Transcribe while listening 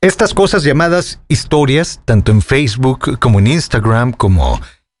Estas cosas llamadas historias, tanto en Facebook como en Instagram, como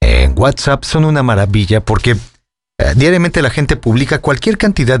en WhatsApp, son una maravilla porque diariamente la gente publica cualquier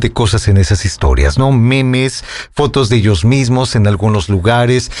cantidad de cosas en esas historias, ¿no? Memes, fotos de ellos mismos en algunos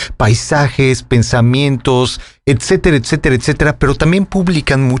lugares, paisajes, pensamientos, etcétera, etcétera, etcétera, pero también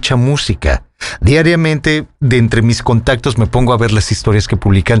publican mucha música. Diariamente, de entre mis contactos, me pongo a ver las historias que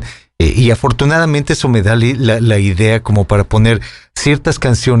publican y afortunadamente eso me da la idea como para poner ciertas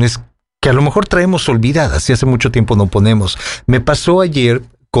canciones que a lo mejor traemos olvidadas y hace mucho tiempo no ponemos. Me pasó ayer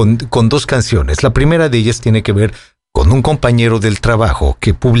con dos canciones. La primera de ellas tiene que ver con un compañero del trabajo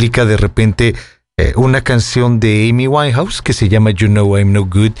que publica de repente una canción de Amy Winehouse que se llama You Know I'm No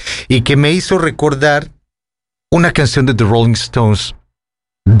Good y que me hizo recordar una canción de The Rolling Stones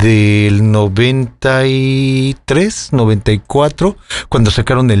del 93, 94, cuando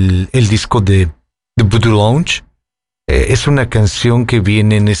sacaron el disco de The Voodoo Lounge. Es una canción que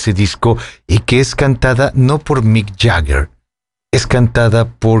viene en ese disco y que es cantada no por Mick Jagger, es cantada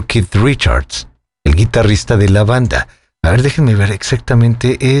por Keith Richards, el guitarrista de la banda. A ver, déjenme ver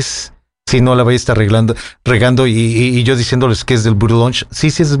exactamente, es... Si no la voy a estar regando y yo diciéndoles que es del Voodoo Lounge. Sí,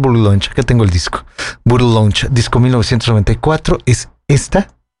 es del Voodoo Lounge, acá tengo el disco. Voodoo Lounge, disco 1994, es esta.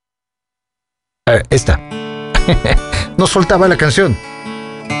 Esta. No soltaba la canción.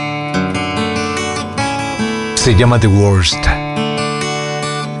 Se llama The Worst.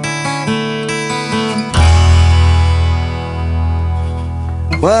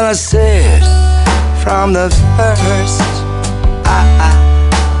 Well, I said from the first,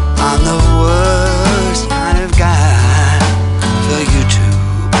 I'm the worst kind of guy for you to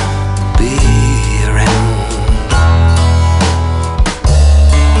be around.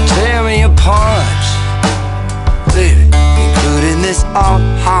 Tear me apart, baby, including this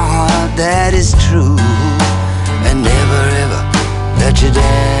heart that is true, and never ever let you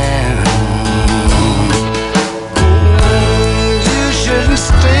down. You shouldn't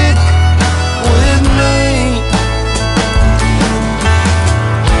stick with me.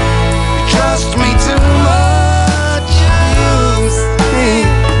 Trust me too much, you see.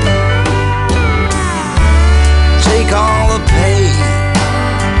 Take all the pain,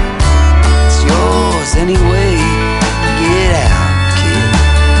 it's yours anyway. Get out, kid.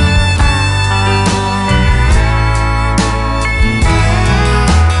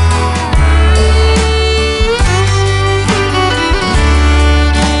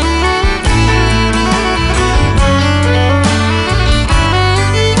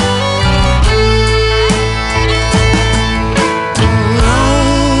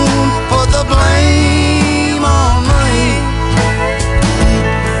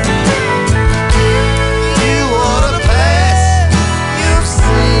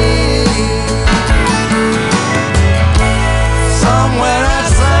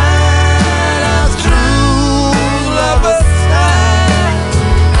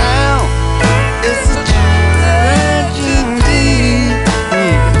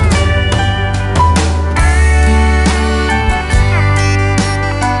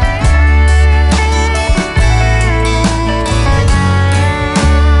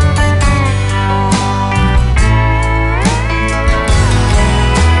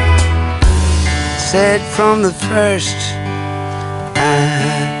 Said from the first,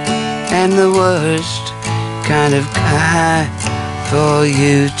 I am the worst kind of guy for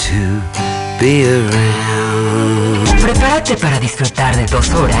you to be around. Prepárate para disfrutar de 2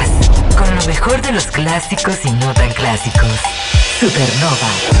 horas con lo mejor de los clásicos y no tan clásicos. Supernova.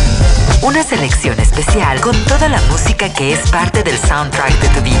 Una selección especial con toda la música que es parte del soundtrack de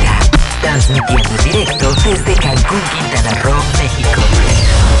tu vida. Transmitiendo en directo desde Cancún, Quintana Roo, México.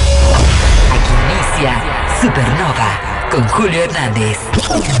 Aquí inicia Supernova con Julio Hernández.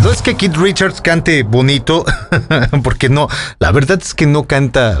 No es que Keith Richards cante bonito, porque no, la verdad es que no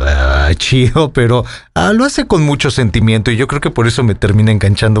canta chido, pero lo hace con mucho sentimiento y yo creo que por eso me termina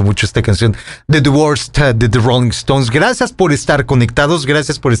enganchando mucho esta canción de The Worst de The Rolling Stones. Gracias por estar conectados,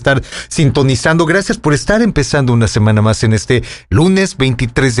 gracias por estar sintonizando, gracias por estar empezando una semana más en este lunes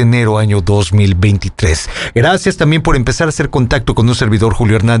 23 de enero año 2023. Gracias también por empezar a hacer contacto con un servidor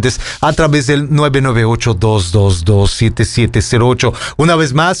Julio Hernández a través del 998-222-7708. Una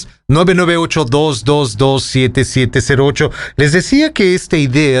vez más, 998-222-7708. Les decía que esta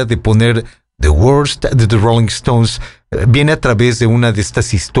idea de poner The Worst de The Rolling Stones viene a través de una de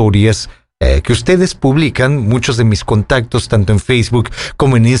estas historias que ustedes publican. Muchos de mis contactos, tanto en Facebook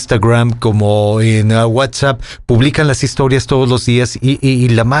como en Instagram, como en WhatsApp, publican las historias todos los días y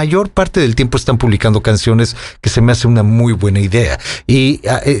la mayor parte del tiempo están publicando canciones que se me hace una muy buena idea. Y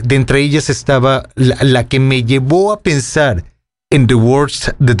de entre ellas estaba la que me llevó a pensar en The Worst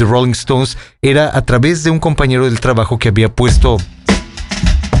de The Rolling Stones era a través de un compañero del trabajo que había puesto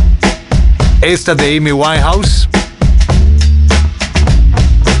esta de Amy Winehouse,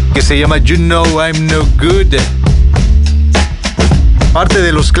 que se llama You Know I'm No Good. Parte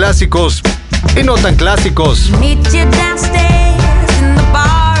de los clásicos y no tan clásicos. Meet you downstairs in the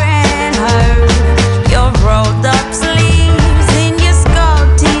bar and her. Your rolled up sleeves in your skull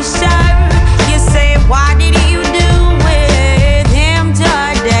t-shirt. You say, why did you do with him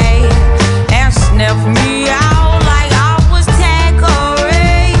today? And sniff me out like I was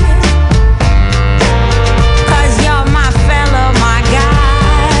Tanqueray. 'Cause you're my fella, my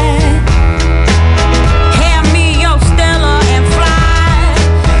guy. Hand me your Stella and fly.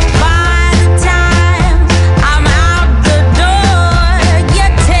 By the time I'm out the door, you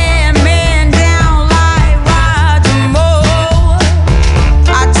tear me down like Roger Moore.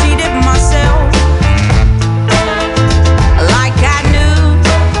 I cheated myself like I knew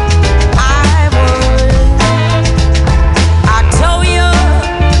I would. I told you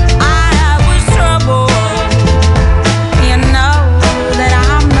I was trouble. You know that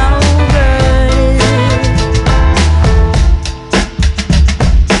I'm no good.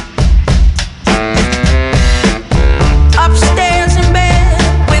 Upstairs in bed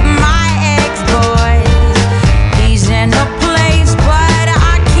with my ex-boy. He's in a place, but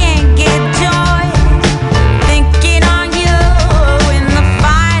I can't get joy. Thinking on you in the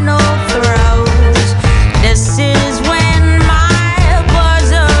final throes. This is when my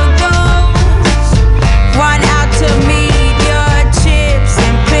buzzer goes. Run out to meet your chips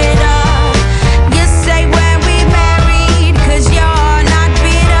and pit up. You say when we married, 'cause you're not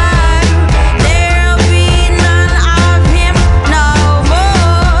bitter. There'll be none of him no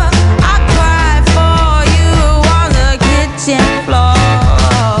more. I cried for you on the kitchen floor.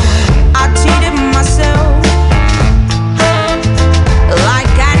 I cheated myself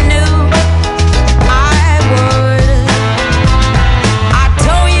like I knew I would. I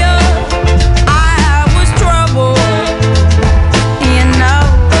told you I was trouble. You know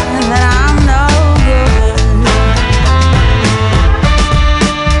that I'm no good.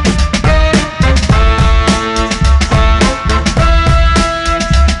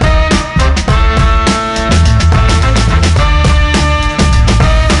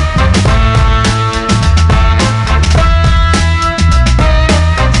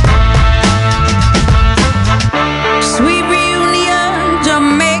 Sweet reunion,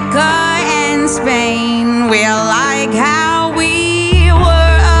 Jamaica and Spain. We're like how we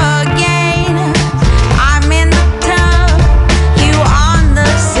were again. I'm in the tub, you on the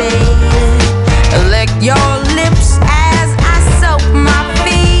sea. Lick your lips as I soap my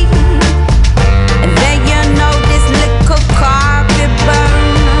feet. And then you know this little carpet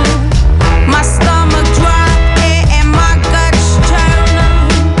burn. My stomach drop and my guts turn.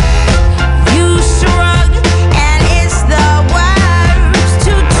 You shrug and it's the worst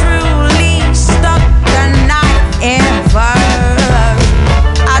to truly stuck the knife ever.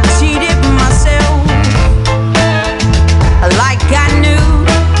 I cheated myself like I knew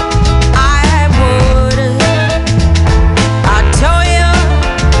I would. I told you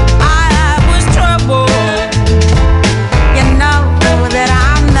I was trouble. You know that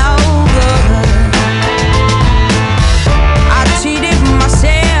I'm no good. I cheated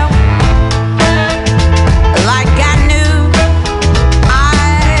myself like I knew I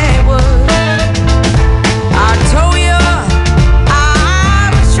would. I told you I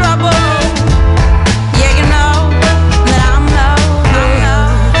was trouble. Yeah, you know that I'm no good.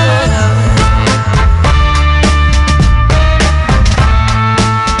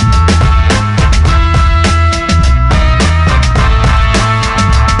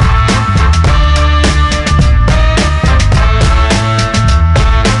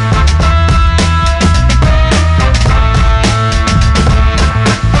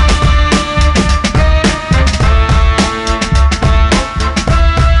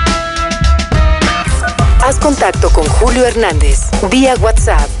 Haz contacto con Julio Hernández vía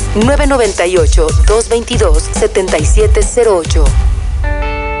WhatsApp 998-222-7708.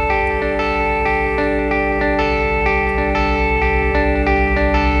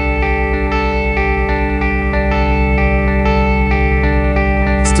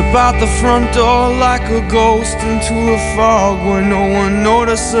 Step out the front door like a ghost into a fog where no one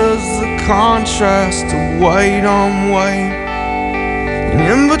notices the contrast of white on white. And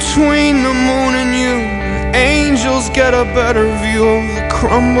in between the moon and you, the angels get a better view of the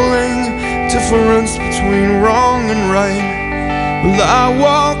crumbling difference between wrong and right. Well, I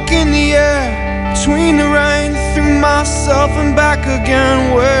walk in the air between the rain, through myself and back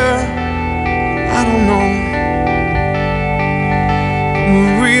again, where I don't know.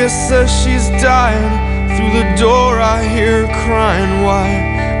 Maria says she's dying. Through the door I hear her crying. Why?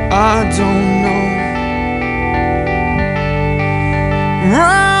 I don't know.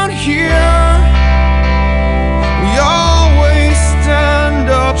 Round here we always stand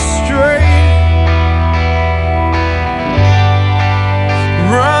up straight.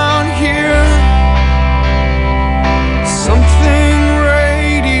 Round here something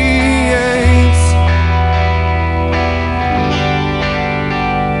radiates.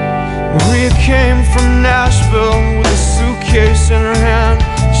 Maria came from Nashville with a suitcase in her hand.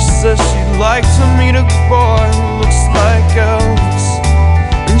 She says she'd like to meet a boy who looks like Elvis.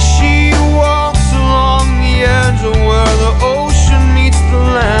 And she walks along the edge of where the ocean meets the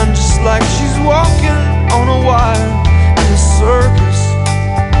land, just like she's walking on a wire in a circus.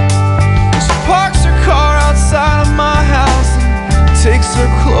 She parks her car outside of my house and takes her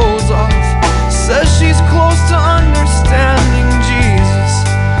clothes off. Says she's close to understanding Jesus,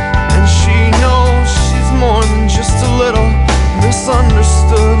 and she knows she's more than just a little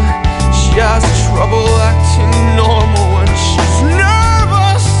misunderstood. She has trouble acting normal when she's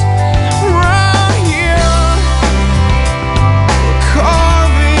nervous. Round here we're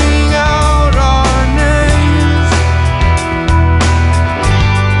carving out our names.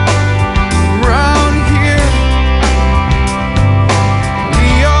 Round here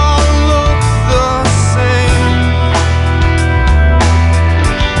we all look the same.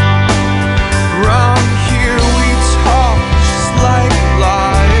 Round here we talk just like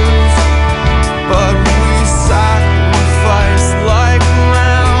liars, but we sacrifice like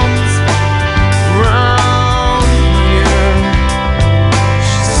lambs. Round here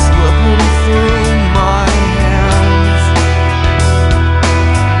she's slipping through my hands.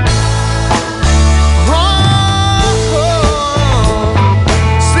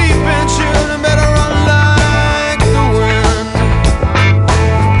 Sleeping children better run like the wind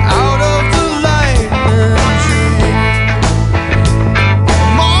out of the lightning tree.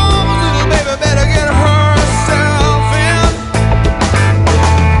 Mama's little baby better get herself in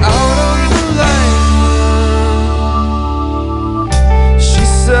out of the lightning. She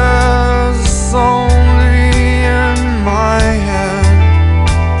says it's only in my head.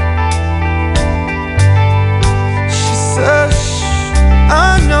 She says,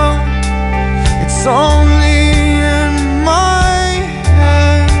 I know it's only in my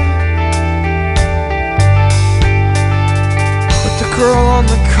head. But the girl on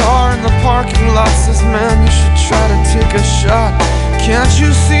the car in the parking lot says, man, you should try to take a shot. Can't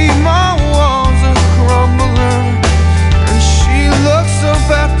you see my walls are crumbling? And she looks up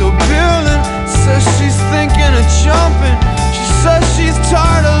at the building, says she's thinking of jumping. She says she's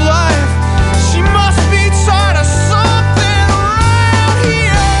tired of life. She must be tired of something around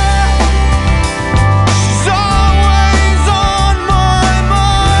here. She's always on my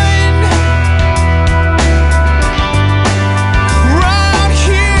mind. Round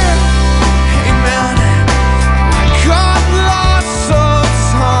here, hey man, I got lots of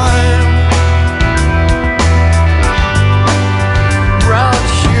time. Round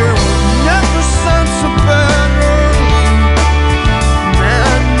here we never sent to bed early.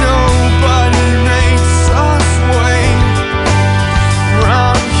 Man, nobody makes us wait.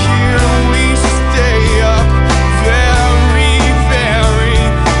 Round here we stay up very, very,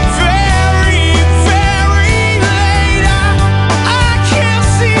 very, very late. I can't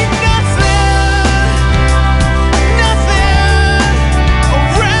see nothing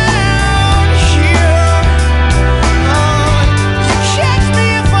around here. You catch me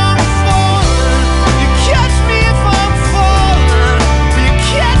if I'm falling. You catch me if I'm falling. You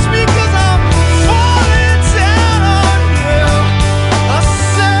catch me 'cause I'm falling down on you. I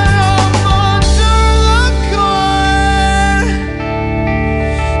said I'm under the gun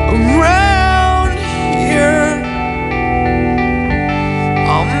around here.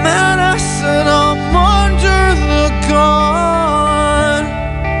 Oh man, I said I'm under the gun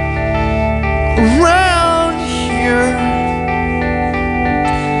around here,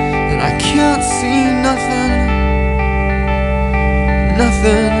 and I can't see nothing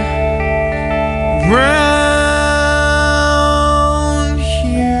round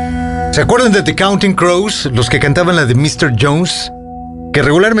here. ¿Se acuerdan de The Counting Crows? Los que cantaban la de Mr. Jones. Que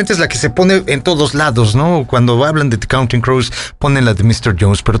regularmente es la que se pone en todos lados, ¿no? Cuando hablan de The Counting Crows, ponen la de Mr.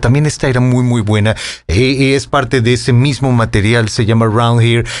 Jones, pero también esta era muy, muy buena. Y es parte de ese mismo material, se llama Round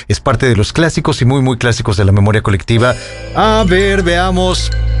Here. Es parte de los clásicos y muy, muy clásicos de la memoria colectiva. A ver,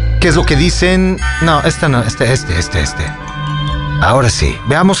 veamos qué es lo que dicen. No, esta no, este. Ahora sí,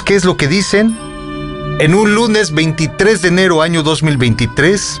 veamos qué es lo que dicen en un lunes 23 de enero año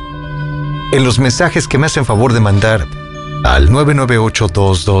 2023, en los mensajes que me hacen favor de mandar al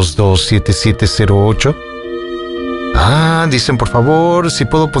 998-222-7708. Dicen por favor si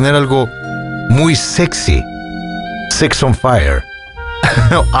puedo poner algo muy sexy. Sex on Fire.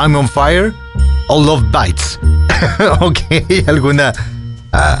 I'm on Fire. All Love Bites. Ok, alguna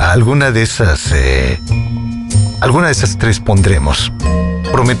de esas. Alguna de esas tres pondremos.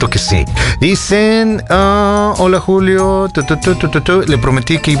 Prometo que sí. Dicen, hola Julio. Le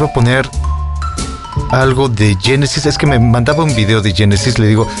prometí que iba a poner algo de Genesis. Es que me mandaba un video de Genesis. Le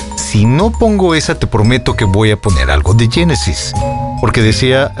digo, si no pongo esa, te prometo que voy a poner algo de Genesis. Porque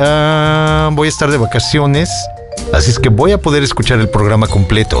decía, voy a estar de vacaciones, así es que voy a poder escuchar el programa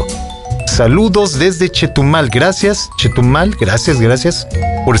completo. Saludos desde Chetumal. Gracias, Chetumal. Gracias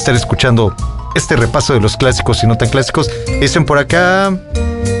por estar escuchando este repaso de los clásicos y no tan clásicos. Dicen por acá,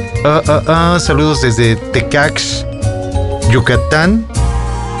 saludos desde Tecax, Yucatán.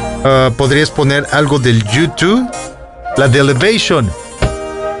 ¿Podrías poner algo del YouTube? La de Elevation.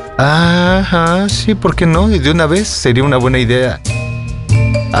 Sí, ¿por qué no? Y de una vez sería una buena idea.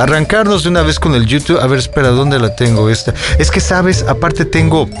 Arrancarnos de una vez con el YouTube. A ver, espera, ¿dónde la tengo esta? Es que, ¿sabes? Aparte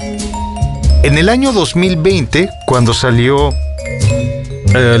tengo... En el año 2020, cuando salió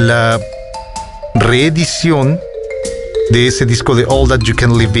la reedición de ese disco de All That You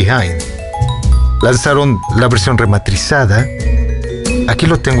Can Leave Behind, lanzaron la versión remasterizada. Aquí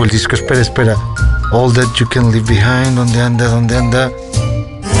lo tengo el disco, espera. All That You Can Leave Behind, ¿dónde anda?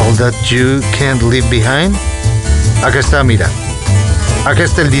 All That You Can't Leave Behind. Acá está, mira. Acá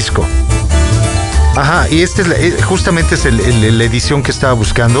está el disco. Y esta es justamente es la edición que estaba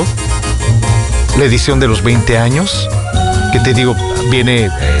buscando. La edición de los 20 años. Que te digo, viene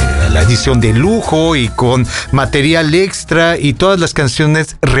la edición de lujo y con material extra y todas las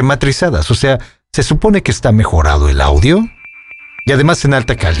canciones rematerizadas. O sea, se supone que está mejorado el audio y además en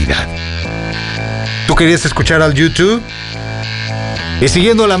alta calidad. ¿Tú querías escuchar al YouTube? Y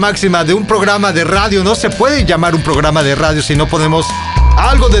siguiendo la máxima de un programa de radio, no se puede llamar un programa de radio si no ponemos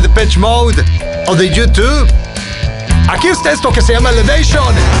algo de Depeche Mode o de YouTube. Aquí está esto que se llama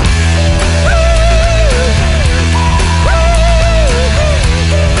Elevation.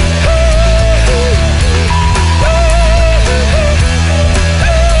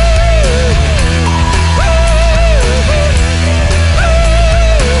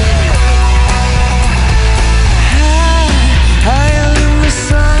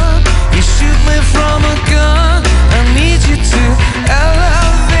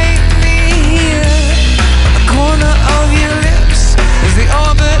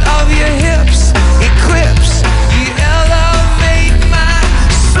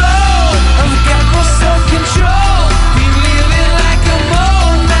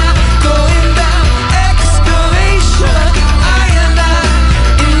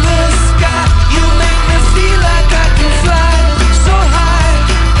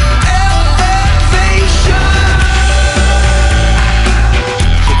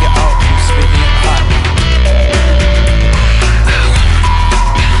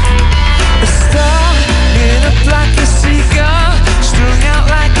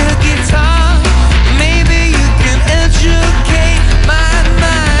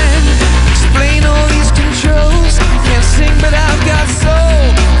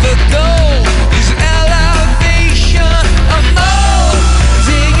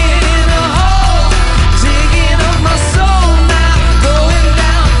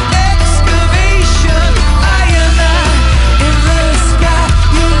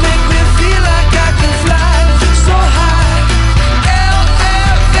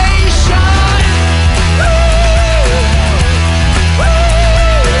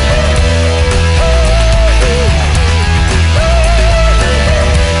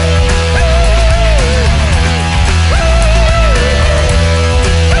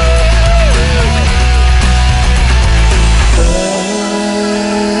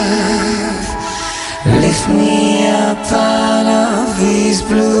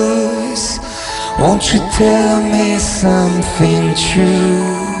 Won't you tell me something true?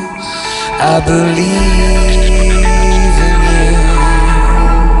 I believe in you.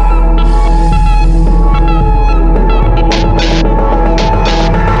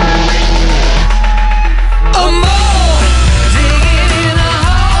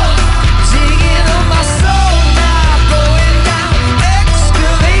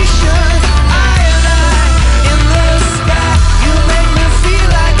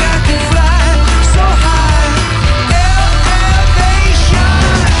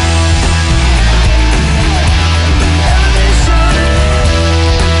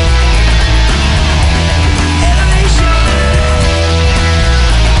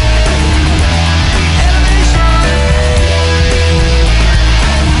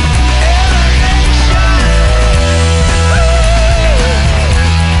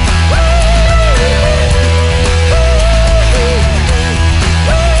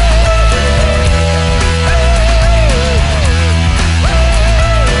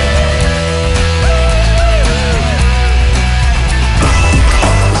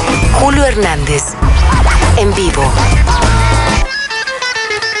 Hernández, en vivo.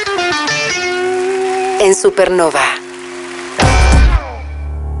 En Supernova.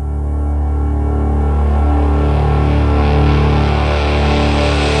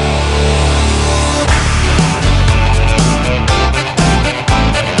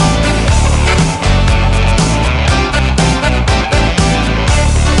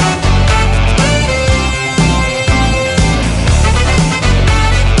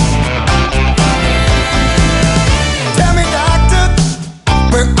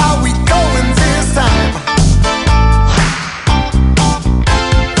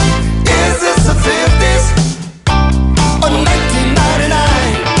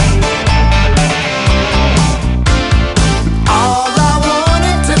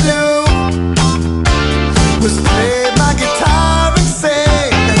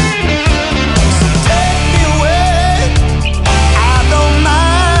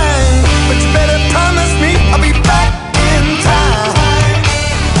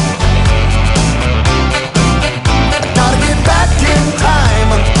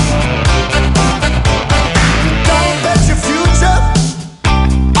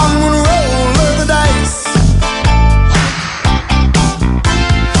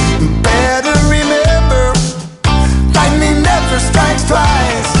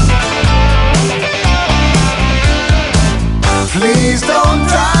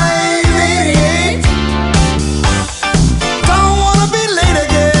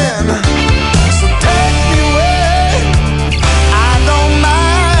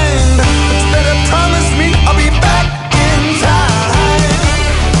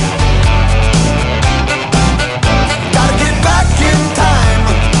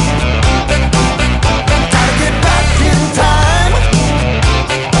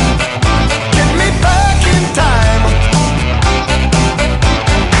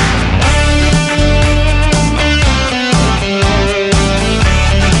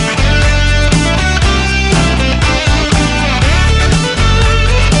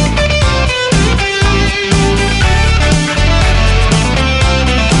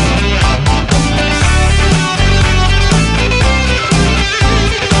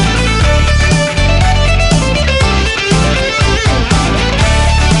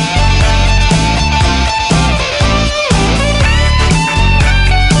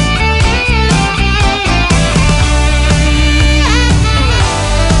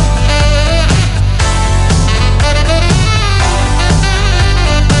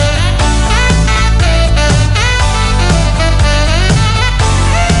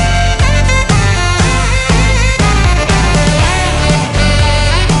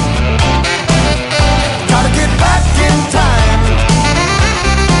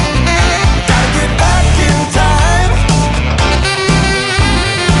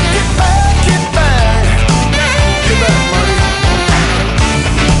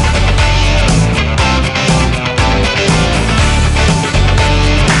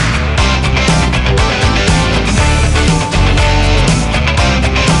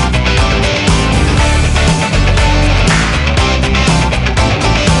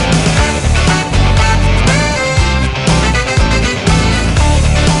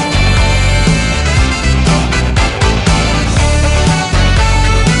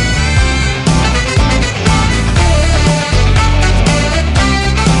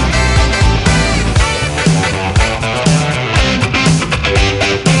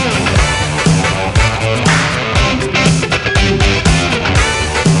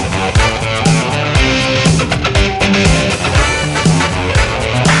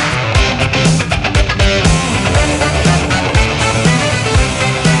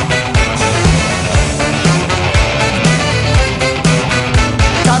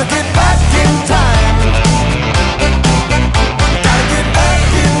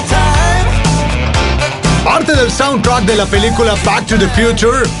 Soundtrack de la película Back to the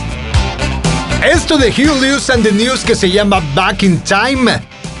Future. Esto de Julius and the News que se llama Back in Time,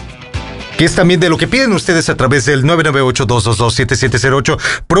 que es también de lo que piden ustedes a través del 998-222-7708.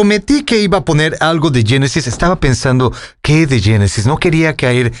 Prometí que iba a poner algo de Genesis. Estaba pensando, ¿qué de Genesis? No quería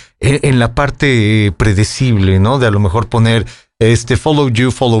caer en la parte predecible, ¿no? De a lo mejor poner Follow You,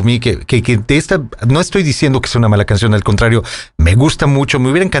 Follow Me, que de esta no estoy diciendo que es una mala canción, al contrario, me gusta mucho.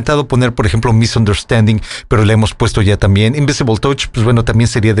 Me hubiera encantado poner, por ejemplo, Misunderstanding, pero la hemos puesto ya también. Invisible Touch, pues bueno, también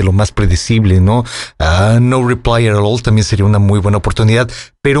sería de lo más predecible, ¿no? No Reply at All también sería una muy buena oportunidad,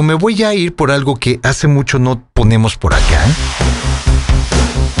 pero me voy a ir por algo que hace mucho no ponemos por acá.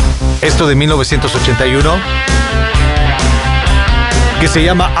 Esto de 1981, que se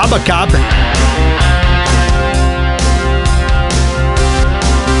llama Abacab.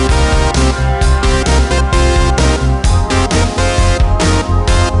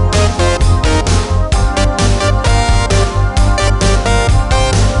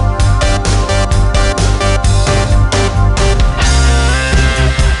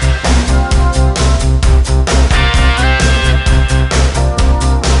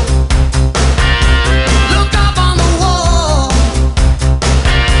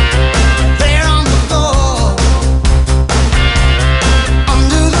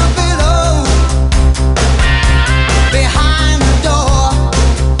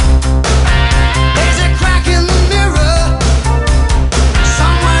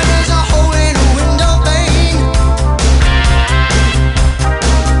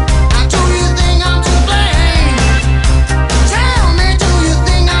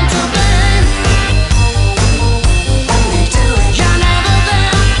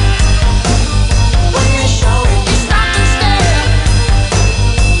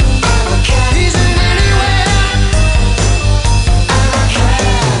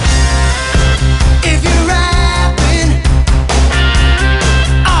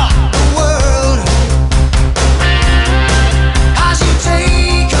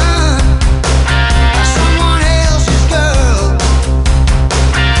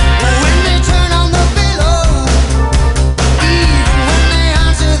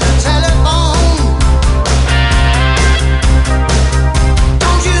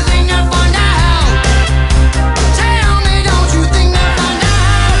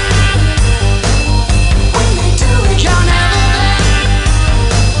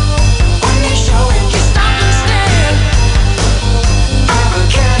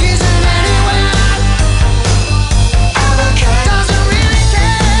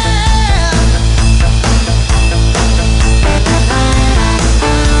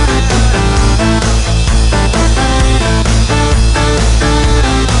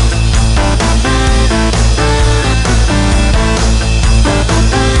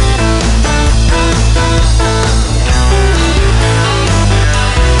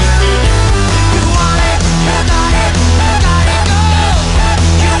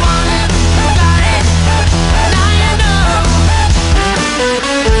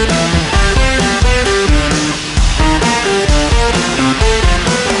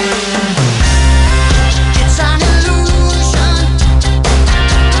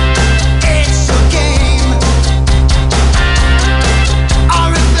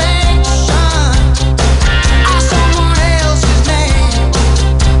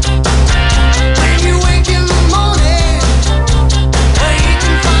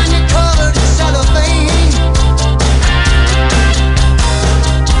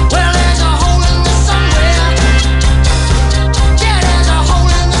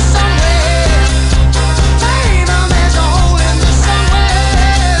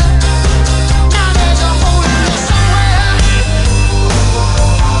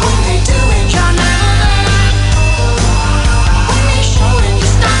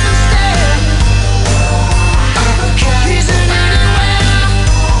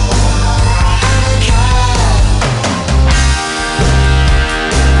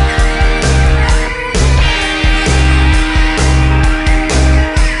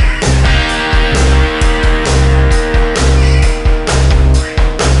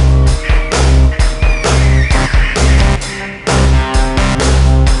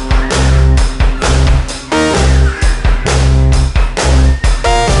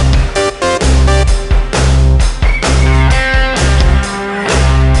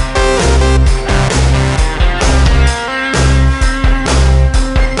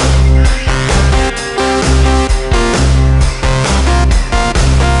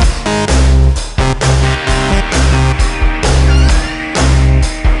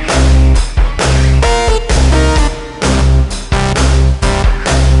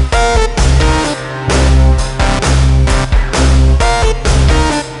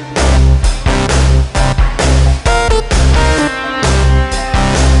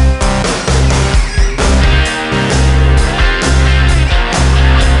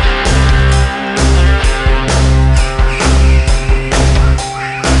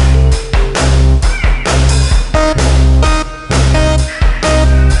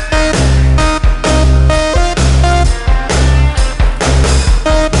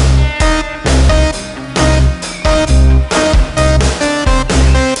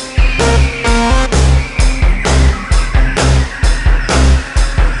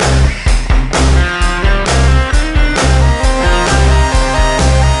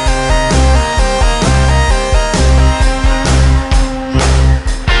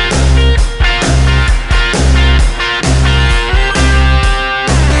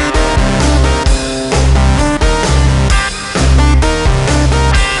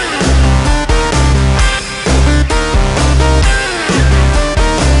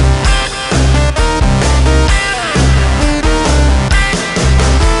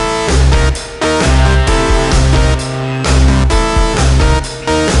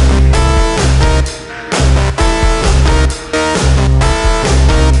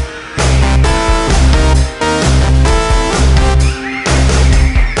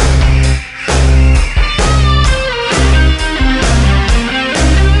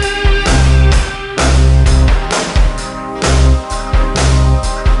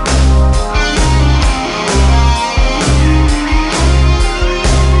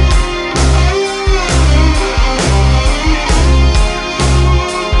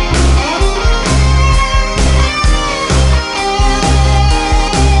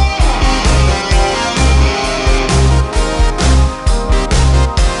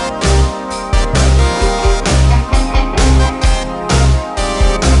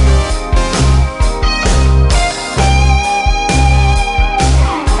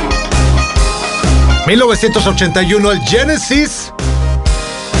 1981 el Genesis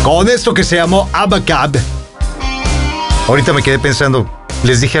con esto que se llamó Abacab. Ahorita me quedé pensando,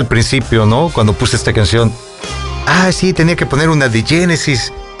 les dije al principio, ¿no? Cuando puse esta canción, sí, tenía que poner una de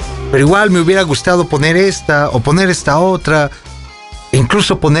Genesis, pero igual me hubiera gustado poner esta o poner esta otra, e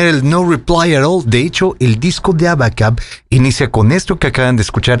incluso poner el No Reply at All. De hecho, el disco de Abacab inicia con esto que acaban de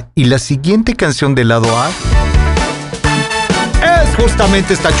escuchar, y la siguiente canción del lado A es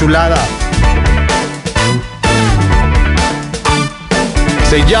justamente esta chulada.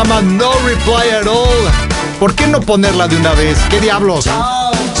 Se llama No Reply at All. ¿Por qué no ponerla de una vez? ¿Qué diablos?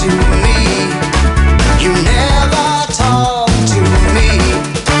 Talk to me. You never talk to me.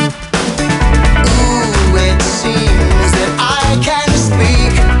 Ooh, it seems that I can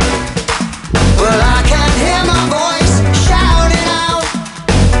speak. Well, I can hear my voice shouting out,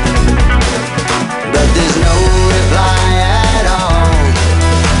 but there's no reply at all.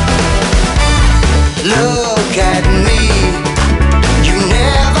 Look at me. You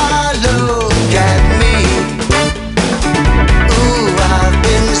never look at me. Ooh, I've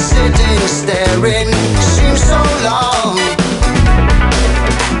been sitting staring, seems so long,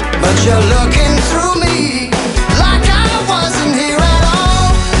 but you're looking through me like I wasn't here at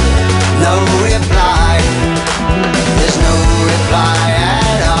all. No reply, there's no reply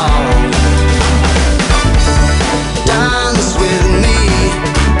at all. Dance with me,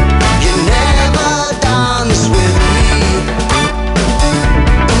 you never dance with me.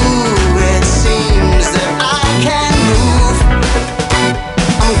 Ooh, it seems that I can move.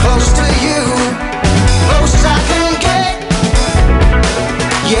 I'm close to you, close as I can get.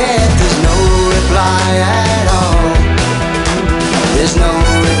 Yet there's no reply at all. There's no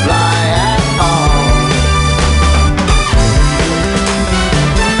reply at all.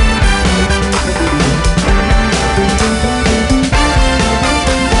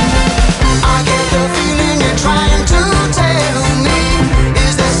 I get the feeling you're trying to tell me.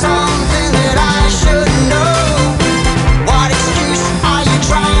 Is there something that I should know? What excuse are you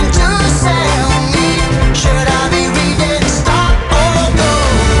trying to sell me? Should I be reading, stop or go?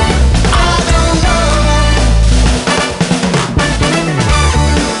 I don't know.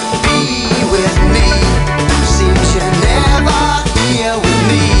 Be with me. Seems you're never here with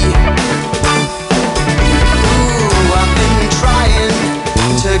me. Ooh, I've been trying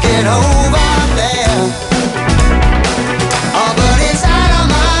to get over there. Oh, but it's out of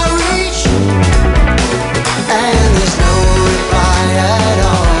my reach, and there's no reply at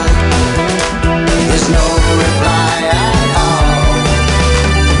all. There's no reply at all.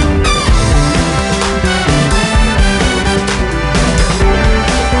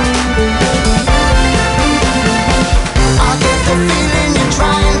 I get the feeling you're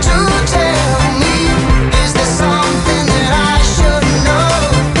trying to tell me. Is there something that I should know?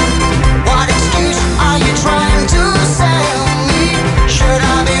 What excuse are you trying to sell me? Should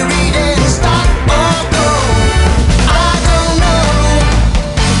I be reading, stop or go? I don't know.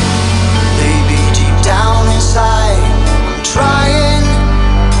 Maybe deep down inside I'm trying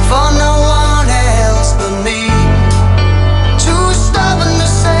for no one else but me. Too stubborn to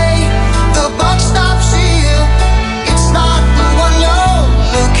say the buck stops here. It's not the one you're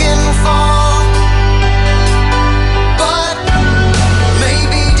looking for. But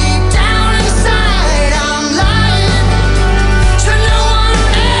maybe deep down inside I'm lying to no one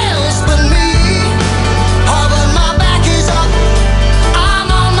else but me. Oh, but my back is up, I'm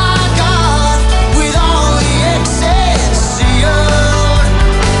on my guard with all the excess sealed.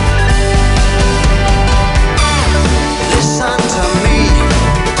 Listen to me,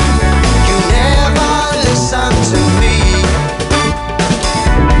 you never listen to me.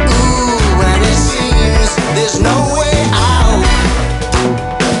 Ooh, and it seems there's no way out.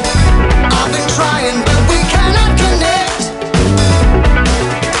 I've been trying, but we cannot connect,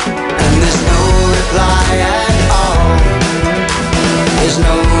 and there's no reply at all. There's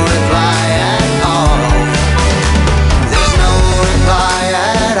no reply at all. There's no reply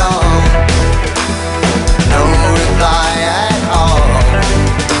at all. No reply at all.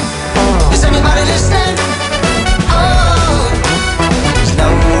 Is anybody listening? Oh, there's no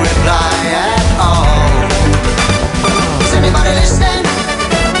reply at all. Is anybody listening?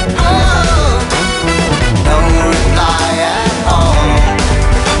 Oh, no reply at all.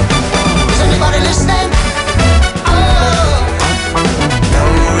 Is anybody listening? Oh, no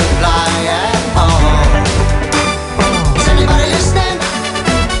reply at all. Is anybody listening?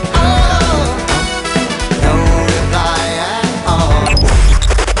 Oh, no reply at all.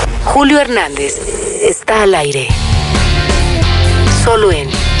 Julio Hernández está al aire. Solo en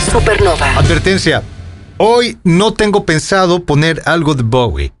Supernova. Advertencia, hoy no tengo pensado poner algo de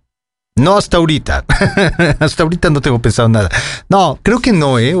Bowie. No hasta ahorita. Hasta ahorita no tengo pensado nada. No, creo que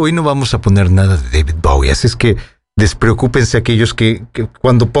no, ¿eh? Hoy no vamos a poner nada de David Bowie. Así es que despreocúpense aquellos que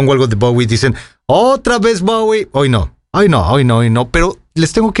cuando pongo algo de Bowie dicen, otra vez Bowie. Hoy no. Pero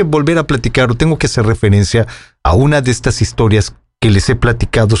les tengo que volver a platicar o tengo que hacer referencia a una de estas historias que les he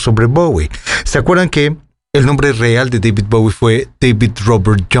platicado sobre Bowie. ¿Se acuerdan que el nombre real de David Bowie fue David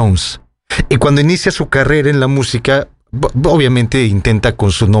Robert Jones? Y cuando inicia su carrera en la música, obviamente intenta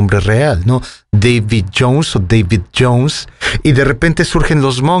con su nombre real, ¿no? David Jones o David Jones. Y de repente surgen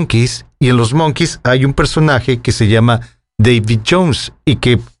los Monkees. Y en los Monkees hay un personaje que se llama David Jones y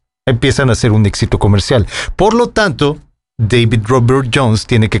que empiezan a hacer un éxito comercial. Por lo tanto, David Robert Jones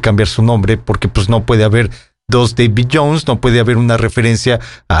tiene que cambiar su nombre porque pues no puede haber dos David Jones, no puede haber una referencia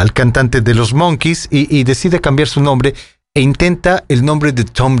al cantante de los Monkees y decide cambiar su nombre e intenta el nombre de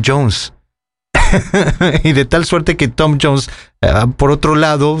Tom Jones. Y de tal suerte que Tom Jones, por otro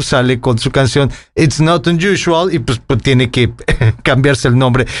lado, sale con su canción It's Not Unusual y pues tiene que cambiarse el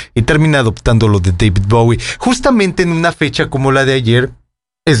nombre y termina adoptando lo de David Bowie. Justamente en una fecha como la de ayer,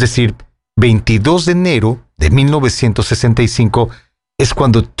 es decir, 22 de enero de 1965, es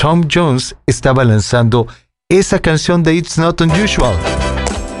cuando Tom Jones estaba lanzando esa canción de It's Not Unusual.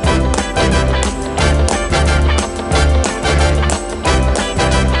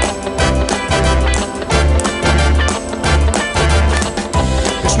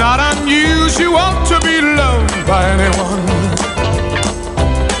 It's not unusual to be loved by anyone.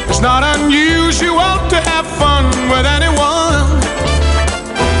 It's not unusual to have fun with anyone.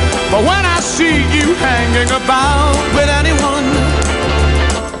 But when I see you hanging about with anyone,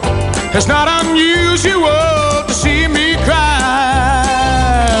 it's not unusual to see me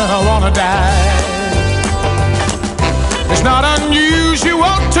cry. I wanna die. It's not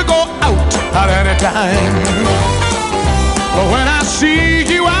unusual to go out at any time. But when I see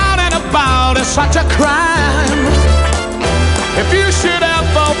you out and about, it's such a crime. If you should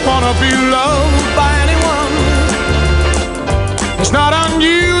ever wanna be loved by anyone, it's not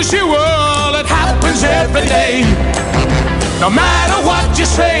unusual, it happens every day. No matter what you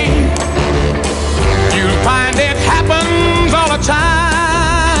say, you'll find it happens all the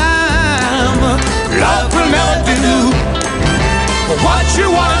time. Love will never do what you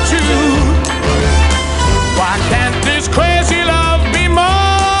want to do. Why can't this crazy love be more?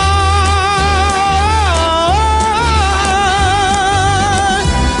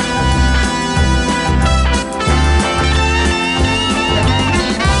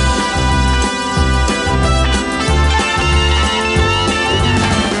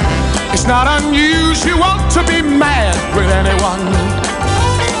 It's not unusual to be mad with anyone.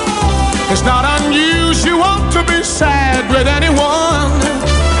 It's not unusual to be sad with anyone.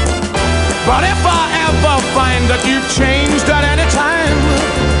 But if I ever find that you've changed at any time,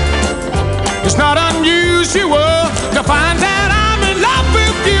 it's not unusual to find that I'm in love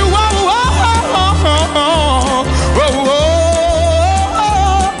with you. Oh, oh, oh, oh, oh, oh,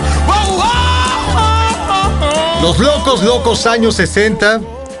 oh, oh. Los locos años 60.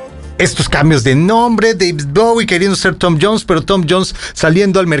 Estos cambios de nombre, David Bowie queriendo ser Tom Jones, pero Tom Jones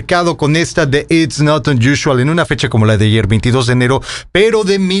saliendo al mercado con esta de It's Not Unusual en una fecha como la de ayer, 22 de enero, pero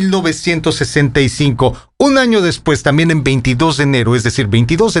de 1965. Un año después, también en 22 de enero, es decir,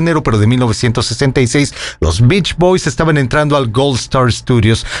 22 de enero, pero de 1966, los Beach Boys estaban entrando al Gold Star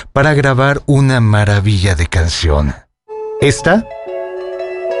Studios para grabar una maravilla de canción. Esta,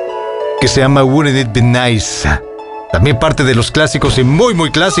 que se llama Wouldn't It Be Nice. También parte de los clásicos y muy, muy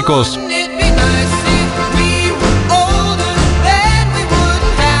clásicos.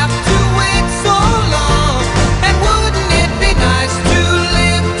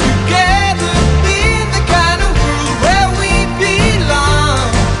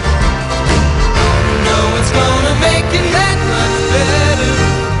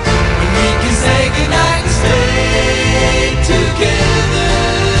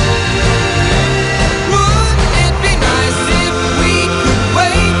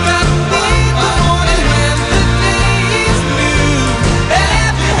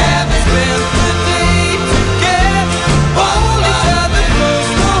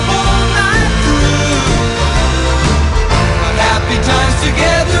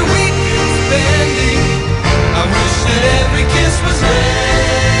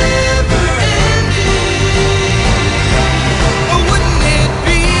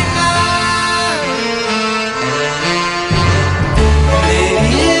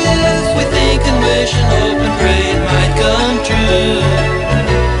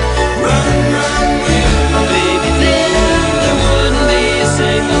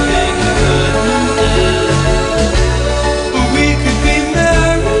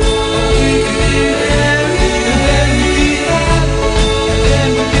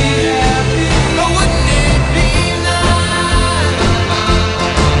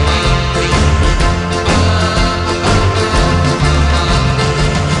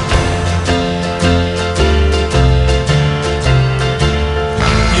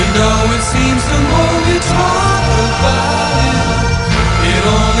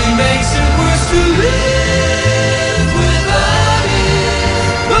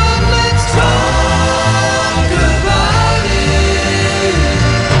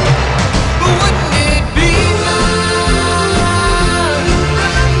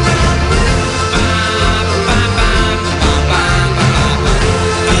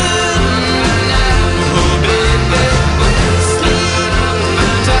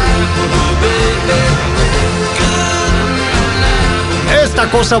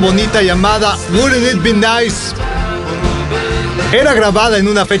 cosa bonita llamada Wouldn't It Be Nice. Era grabada en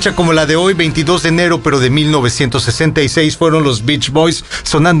una fecha como la de hoy, 22 de enero, pero de 1966. Fueron los Beach Boys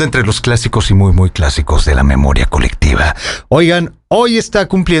sonando entre los clásicos y muy, muy clásicos de la memoria colectiva. Oigan, hoy está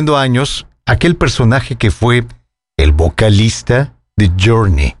cumpliendo años aquel personaje que fue el vocalista de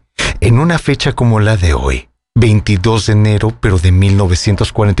Journey. En una fecha como la de hoy, 22 de enero, pero de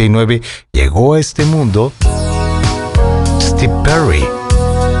 1949, llegó a este mundo Steve Perry.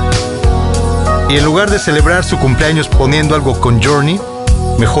 Y en lugar de celebrar su cumpleaños poniendo algo con Journey,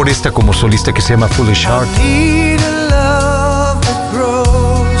 mejor esta como solista que se llama Foolish Heart.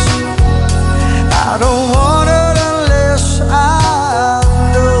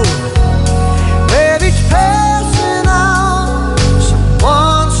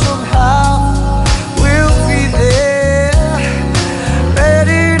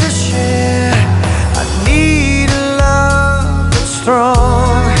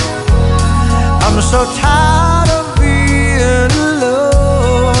 So tired of being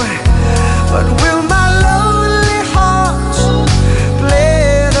alone, but will my lonely heart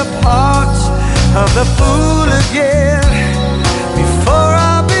play the part of the fool again? Before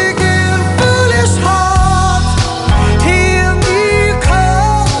I begin, foolish heart, hear me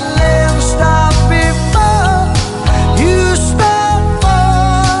calling, stop before you start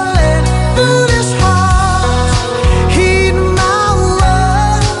falling. Foolish heart, heed my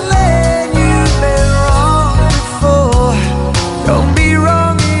warning, you've been wrong before, don't be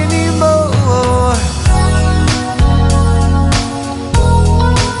wrong anymore.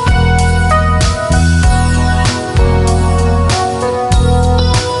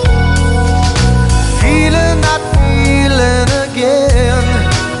 Feeling that feeling again,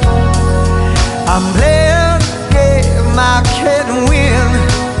 I'm playing a game I can't win.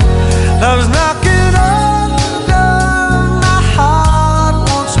 Love's knocking on the door, my heart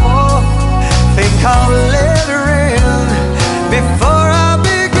wants more. Think I'll let her in before I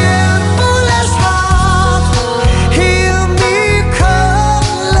begin. Foolish heart, hear me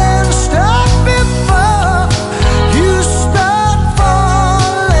calling, stop before you start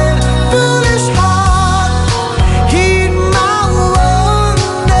falling. Foolish heart, heed my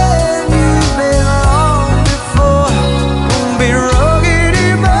warning, you've been wrong before, won't be wrong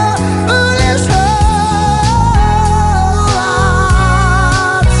anymore. Foolish heart,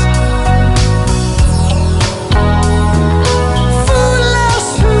 foolish,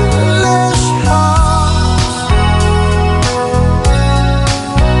 foolish heart,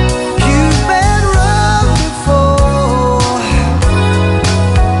 you've been wrong before.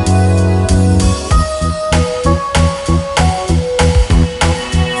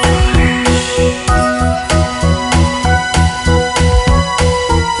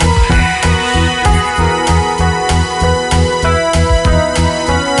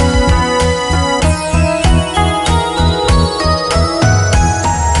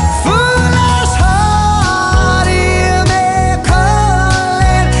 Foolish heart, hear me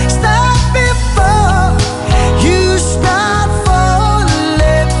calling, stop before you start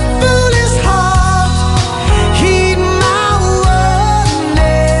falling. Foolish heart, heed my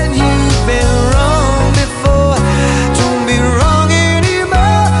warning, you've been wrong before, don't be wrong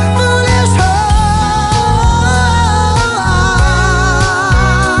anymore. Foolish heart,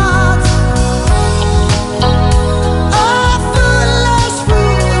 oh foolish,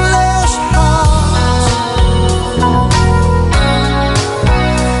 foolish heart,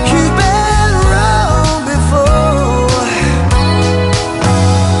 you've been wrong before.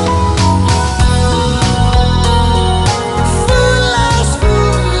 Foolish,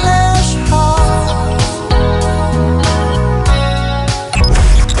 foolish heart.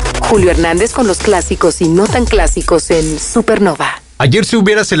 Julio Hernández con los clásicos y no tan clásicos en Supernova. Ayer se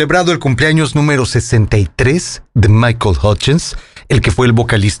hubiera celebrado el cumpleaños número 63 de Michael Hutchence, el que fue el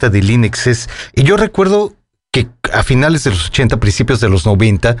vocalista de Lunes. Y yo recuerdo que a finales de los 80, principios de los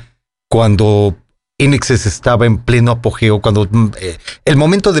 90, cuando Inexes estaba en pleno apogeo, cuando el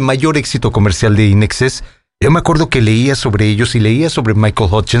momento de mayor éxito comercial de Inexes, yo me acuerdo que leía sobre ellos y leía sobre Michael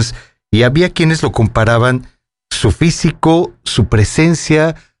Hutchence, y había quienes lo comparaban, su físico, su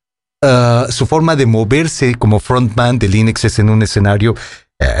presencia, su forma de moverse como frontman de Inexes en un escenario,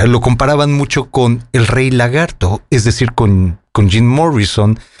 lo comparaban mucho con el Rey Lagarto, es decir, con Jim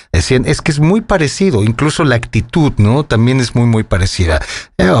Morrison. Decían, es que es muy parecido, incluso la actitud, ¿no? También es muy, muy parecida.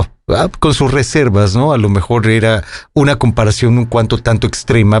 Con sus reservas, ¿no? A lo mejor era una comparación un cuanto tanto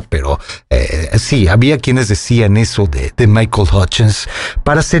extrema, pero sí, había quienes decían eso de Michael Hutchence.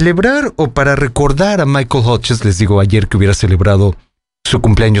 Para celebrar o para recordar a Michael Hutchence, les digo ayer que hubiera celebrado su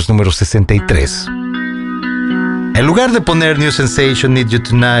cumpleaños número 63. En lugar de poner New Sensation, Need You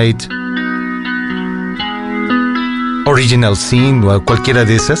Tonight, Original Sin o cualquiera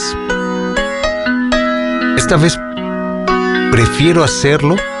de esas, esta vez prefiero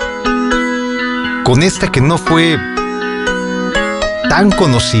hacerlo con esta que no fue tan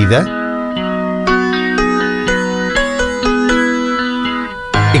conocida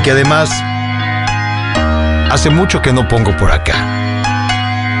y que además hace mucho que no pongo por acá.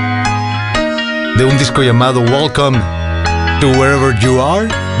 De un disco llamado Welcome to Wherever You Are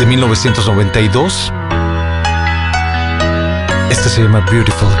de 1992. Este se llama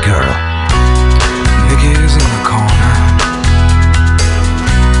Beautiful Girl. Niggas in the corner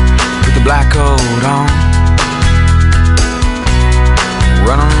with the black coat on,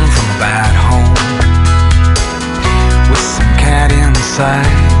 running from a bad home with some cat inside.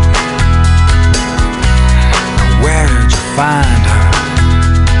 Now where'd you find her?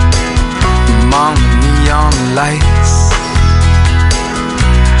 Among the neon lights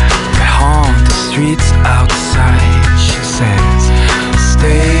that haunt the streets outside. She says,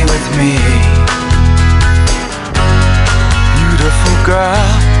 stay with me, beautiful girl.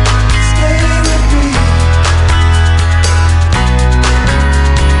 Stay with me,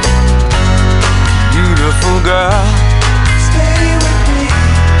 beautiful girl. Stay with me.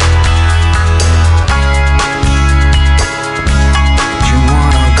 You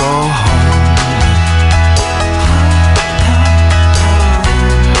wanna go home,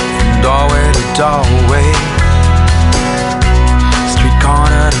 from doorway to doorway, street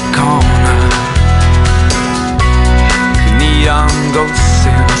corner to corner, neon ghosts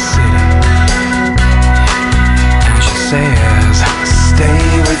in the city. And she says, stay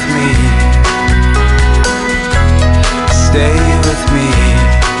with me, stay with me,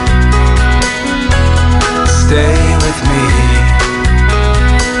 stay with me,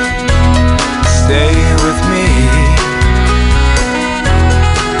 stay with me.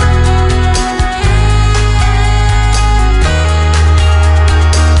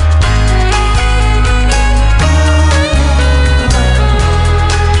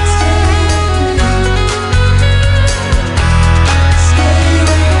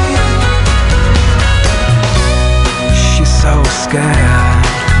 Scared,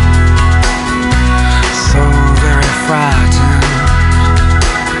 so very frightened.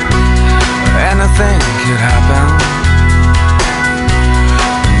 Anything could happen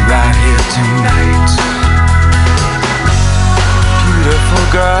right here tonight. Beautiful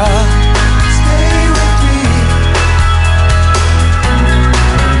girl, stay with me.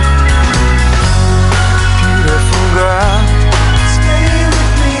 Beautiful girl, stay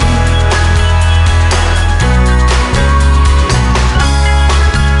with me.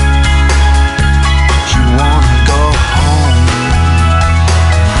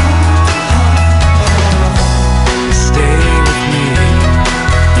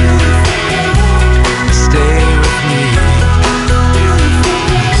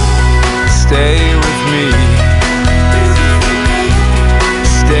 Stay with me,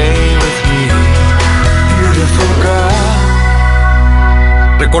 stay with me, beautiful girl.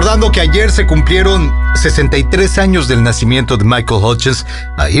 Recordando que ayer se cumplieron 63 años del nacimiento de Michael Hutchence,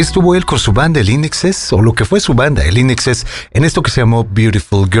 ahí estuvo él con su banda, el INXS, o lo que fue su banda, el INXS, en esto que se llamó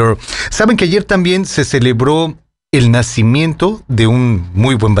Beautiful Girl. Saben que ayer también se celebró el nacimiento de un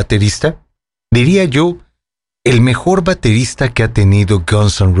muy buen baterista, diría yo, el mejor baterista que ha tenido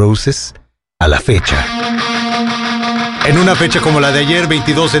Guns N' Roses a la fecha. En una fecha como la de ayer,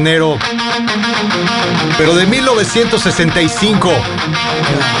 22 de enero, pero de 1965,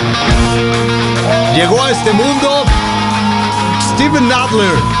 llegó a este mundo Steven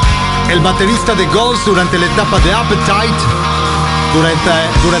Adler, el baterista de Guns durante la etapa de Appetite,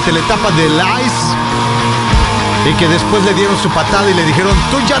 durante la etapa de Lies, y que después le dieron su patada y le dijeron,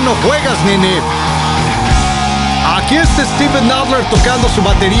 tú ya no juegas, nene. Aquí está Steven Adler tocando su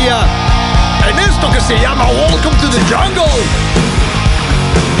batería en esto que se llama Welcome to the Jungle.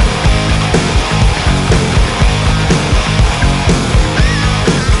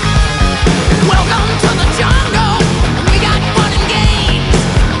 Welcome to the jungle. We got fun and games.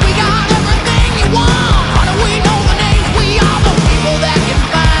 We got everything you want. How do we know the names? We are the people that can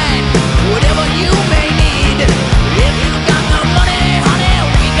find whatever you may need. If you got the money, honey,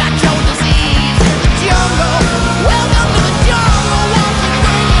 we got your disease. The jungle. Welcome to the jungle. Won't you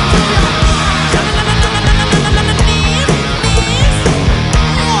bring it to your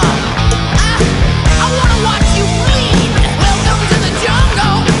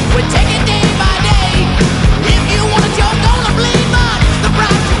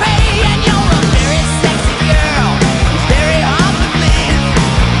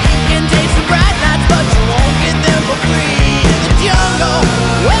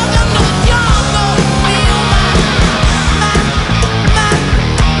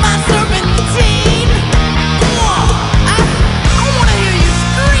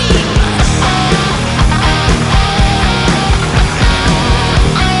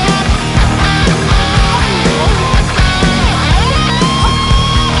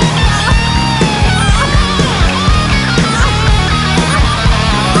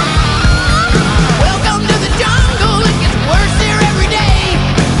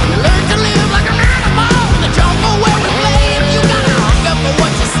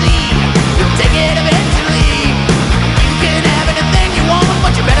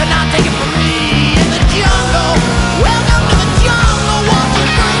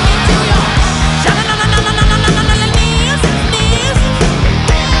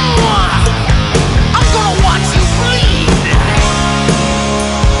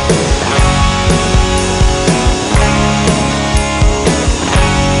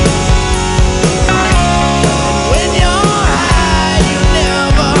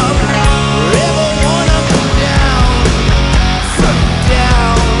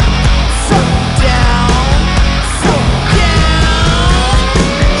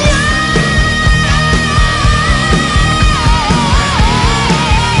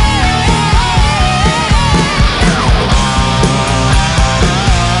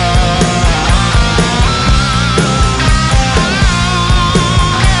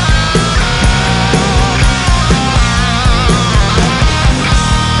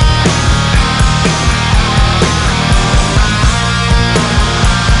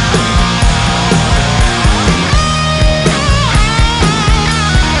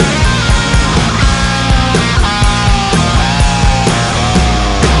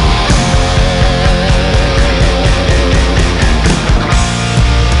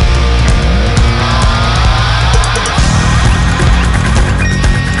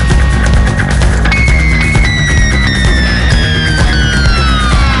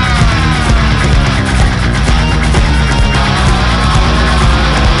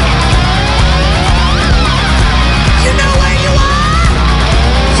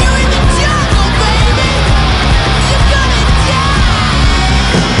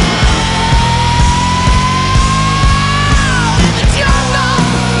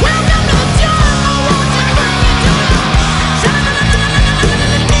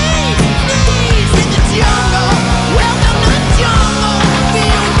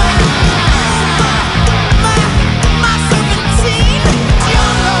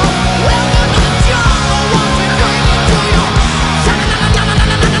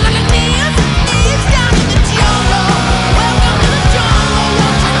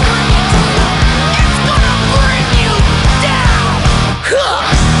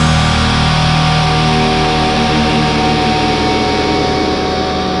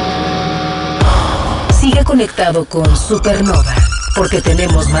conectado con Supernova, porque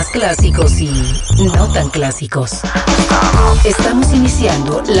tenemos más clásicos y no tan clásicos. Estamos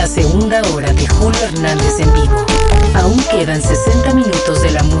iniciando la segunda hora de Julio Hernández en vivo. Aún quedan 60 minutos de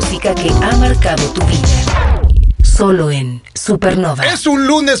la música que ha marcado tu vida. Solo en Supernova. Es un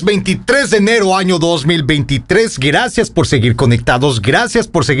lunes 23 de enero, año 2023. Gracias por seguir conectados, gracias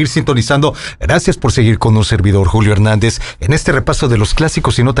por seguir sintonizando, gracias por seguir con un servidor, Julio Hernández, en este repaso de los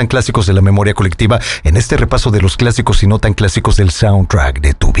clásicos y no tan clásicos de la memoria colectiva, en este repaso de los clásicos y no tan clásicos del soundtrack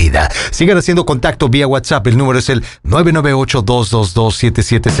de tu vida. Sigan haciendo contacto vía WhatsApp, el número es el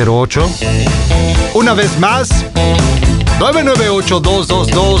 998-222-7708. Una vez más,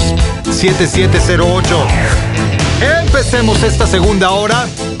 998-222-7708. Empecemos esta segunda hora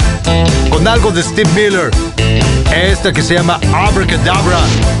con algo de Steve Miller. Esta que se llama Abracadabra.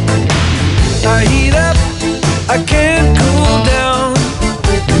 I heat up, I can't cool down.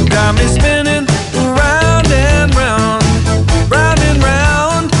 Got me spinning round and round. Round and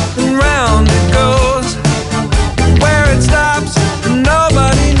round and round it goes. Where it stops,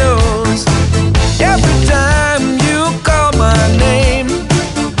 nobody knows. Every time you call my name,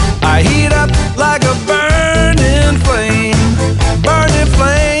 I heat up like a burning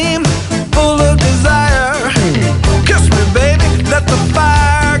flame, full of desire. Kiss me, baby, let the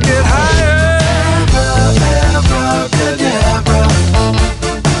fire get higher. Abracadabra,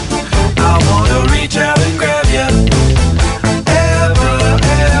 I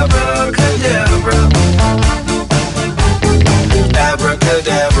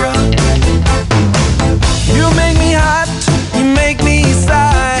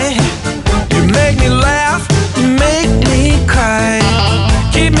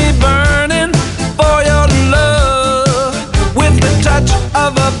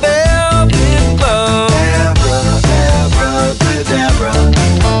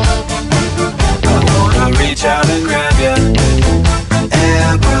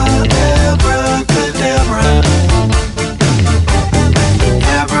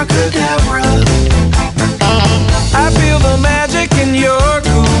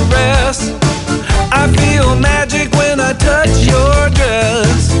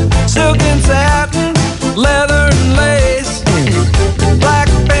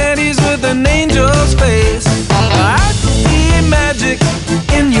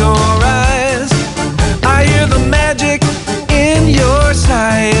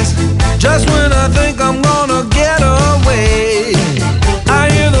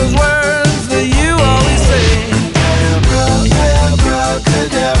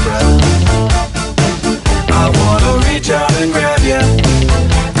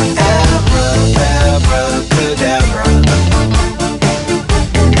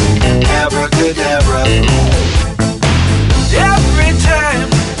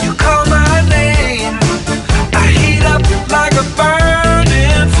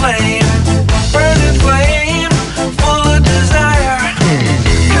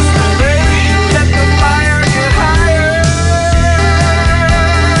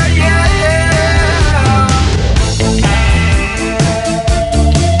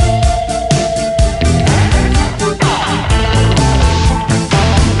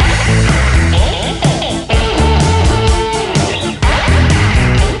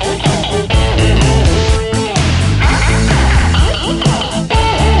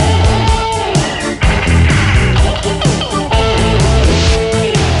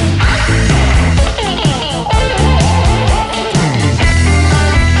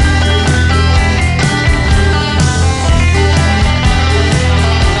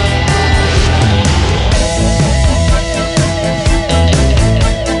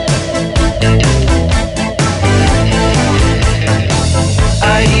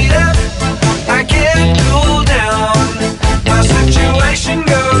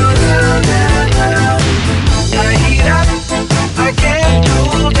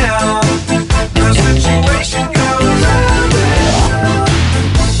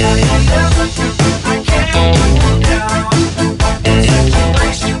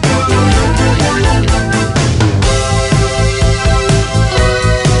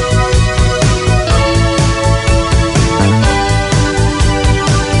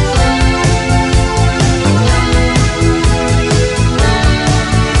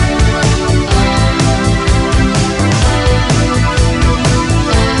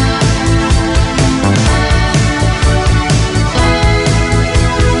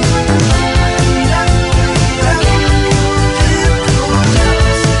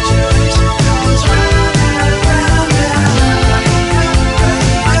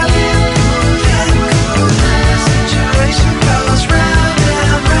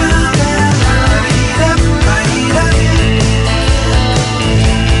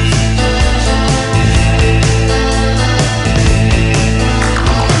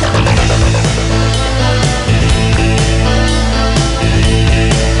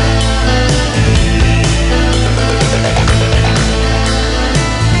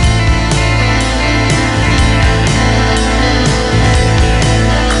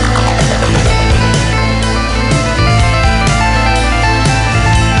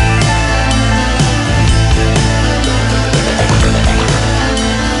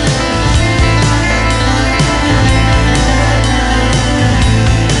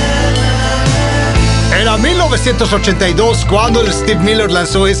 1982, cuando el Steve Miller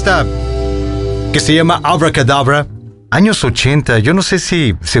lanzó esta que se llama Abracadabra. Años 80, yo no sé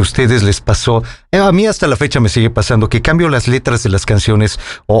si a ustedes les pasó, a mí hasta la fecha me sigue pasando que cambio las letras de las canciones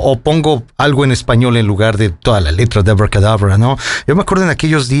o pongo algo en español en lugar de toda la letra de Abracadabra, ¿no? Yo me acuerdo en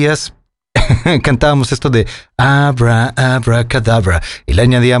aquellos días cantábamos esto de abracadabra y le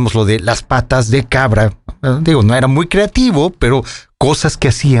añadíamos lo de las patas de cabra. Digo, no era muy creativo, pero cosas que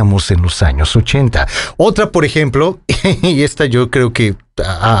hacíamos en los años 80. Otra, por ejemplo, y esta yo creo que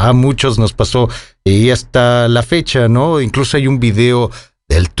a muchos nos pasó y hasta la fecha, ¿no? Incluso hay un video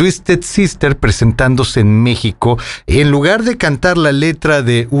del Twisted Sister presentándose en México. En lugar de cantar la letra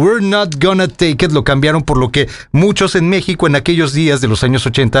de We're Not Gonna Take It, lo cambiaron por lo que muchos en México en aquellos días de los años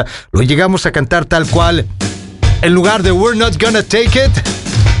 80 lo llegamos a cantar tal cual. En lugar de We're Not Gonna Take It,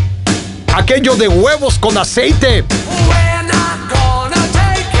 aquello de huevos con aceite. We're not gonna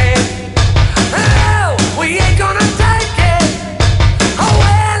take it. Oh, we ain't gonna take it. Oh,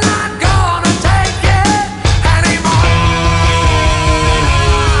 we're not gonna take it anymore.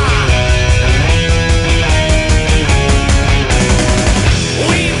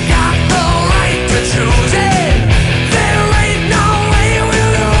 We've got the right to choose it. There ain't no way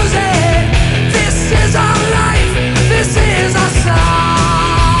we'll lose it. This is our life. This is our song.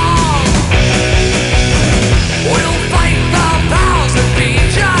 We'll fight the powers that be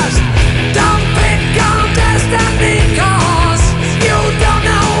just. Don't pick on destiny, 'cause you don't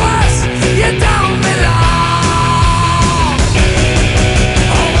know us, you don't belong.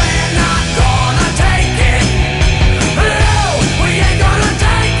 Oh, we're not gonna take it. No, we ain't gonna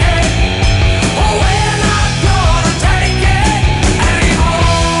take it. Oh, we're not gonna take it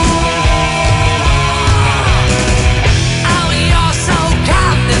anymore. Oh, you're so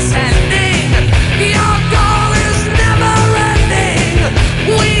condescending. Your goal is never ending.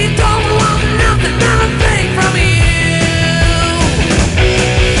 We don't want nothing from you.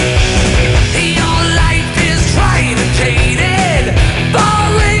 Your life is tried and jaded,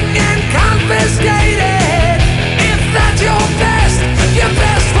 boring and confiscated. If that's your best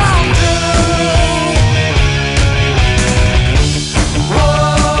won't do.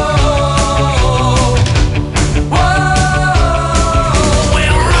 Whoa, whoa.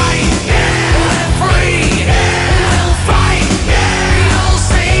 We're right, yeah. We're free, yeah. We'll fight, yeah. You'll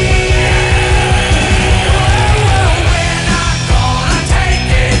see. We're not gonna take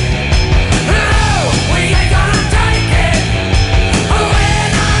it. No, we ain't gonna take it. We're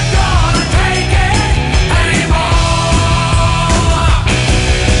not gonna take it anymore.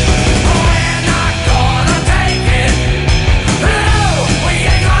 We're not gonna take it. No, we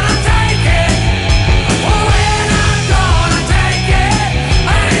ain't gonna take it. We're not gonna take it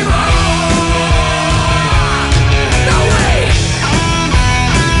anymore. No way.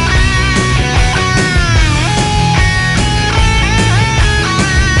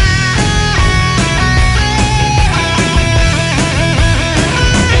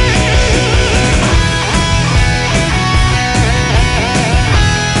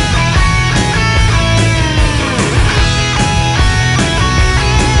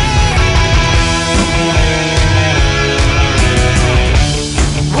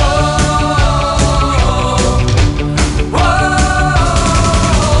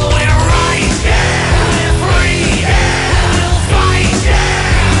 We're right, yeah. We're free, yeah. We'll fight,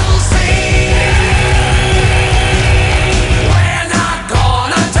 yeah. You'll see. We're not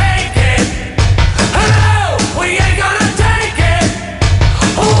gonna take it. No, we ain't gonna take it.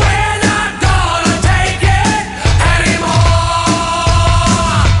 We're not gonna take it anymore.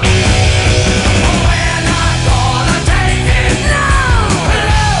 We're not gonna take it. No,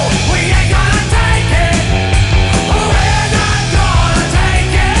 we ain't gonna take it. We're not gonna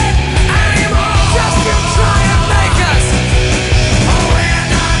take it anymore. Just you try and make us. We're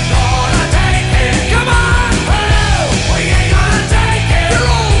not gonna take it. Come on. We ain't gonna take it. You're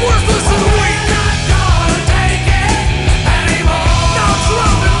all worthless and weak. Not gonna take it anymore. Now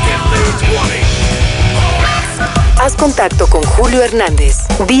drum and give me 20. Haz contacto con Julio Hernández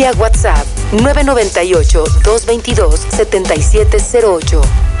vía WhatsApp 998-222-7708.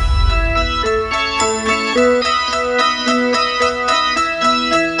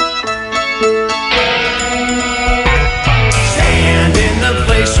 Stand in the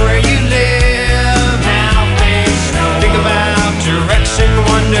place where you live. Now face no. Think about direction.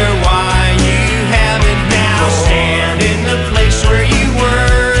 Wonder why you haven't now. Stand in the place where you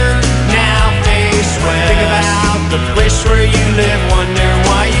were. Now face west. Think about the place where you live. Wonder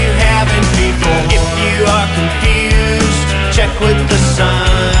why you haven't before. If you are confused, check with the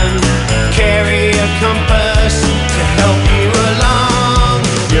sun.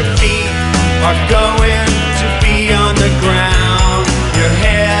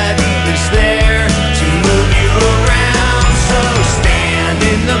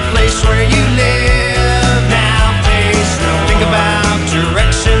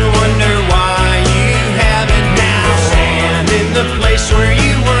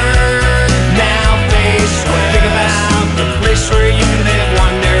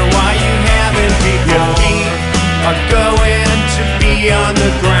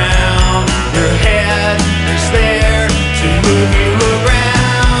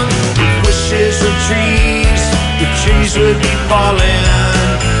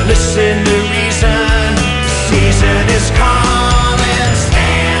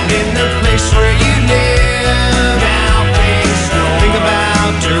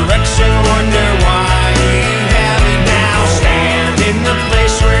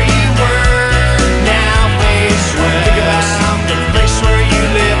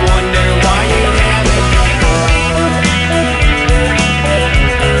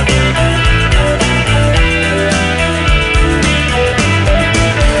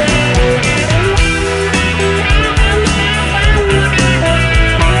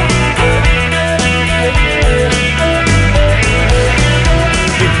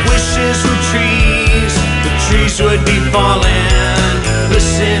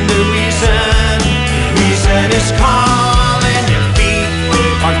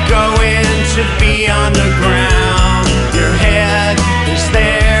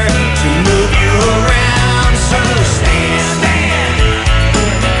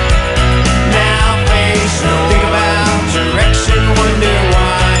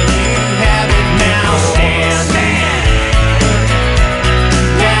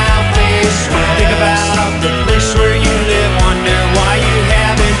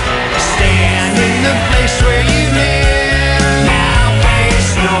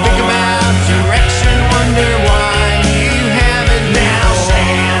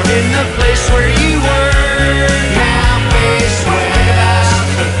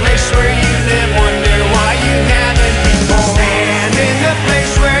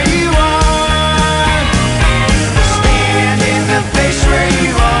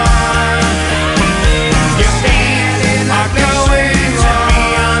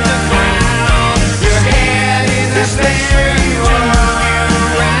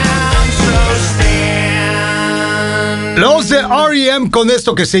 Los de R.E.M. con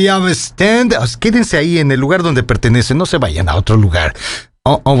esto que se llama Stand. Quédense ahí en el lugar donde pertenecen, no se vayan a otro lugar.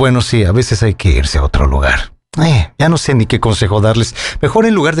 Bueno, sí, a veces hay que irse a otro lugar. Ya no sé ni qué consejo darles. Mejor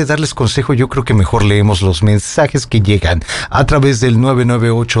en lugar de darles consejo, yo creo que mejor leemos los mensajes que llegan a través del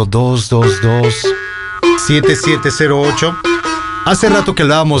 998-222-7708. Hace rato que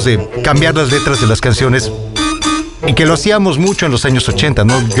hablábamos de cambiar las letras de las canciones y que lo hacíamos mucho en los años 80,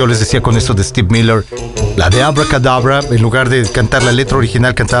 ¿no? Yo les decía con esto de Steve Miller, la de Abracadabra, en lugar de cantar la letra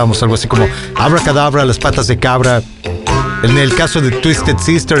original, cantábamos algo así como Abracadabra, las patas de cabra. En el caso de Twisted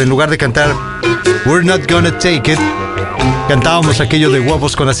Sister, en lugar de cantar We're Not Gonna Take It, cantábamos aquello de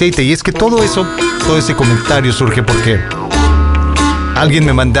huevos con aceite. Y es que todo eso, todo ese comentario surge porque alguien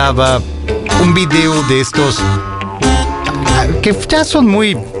me mandaba un video de estos que ya fueron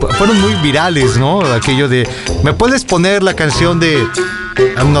muy virales, ¿no? Aquello de, ¿me puedes poner la canción de,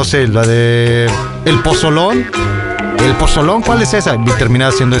 no sé, la de El Pozolón? ¿El Pozolón? ¿Cuál es esa? Y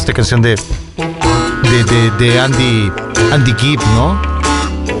terminaba siendo esta canción de Andy Gibb, ¿no?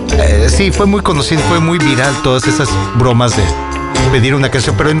 Sí, fue muy conocido, fue muy viral todas esas bromas de pedir una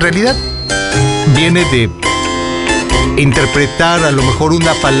canción, pero en realidad viene de interpretar a lo mejor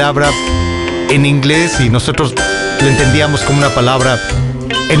una palabra en inglés y nosotros lo entendíamos como una palabra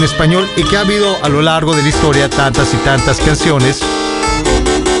en español, y que ha habido a lo largo de la historia tantas y tantas canciones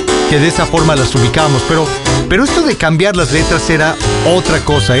que de esa forma las ubicamos, pero esto de cambiar las letras era otra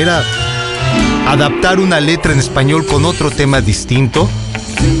cosa, era adaptar una letra en español con otro tema distinto,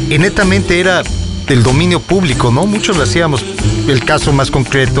 y netamente era del dominio público, ¿no? Muchos lo hacíamos. El caso más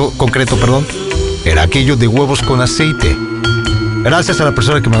concreto, era aquello de huevos con aceite. Gracias a la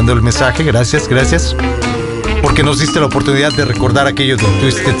persona que me mandó el mensaje, gracias, porque nos diste la oportunidad de recordar aquello de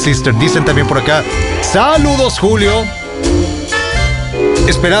Twisted Sister. Dicen también por acá, saludos Julio,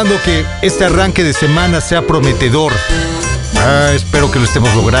 esperando que este arranque de semana sea prometedor. Espero que lo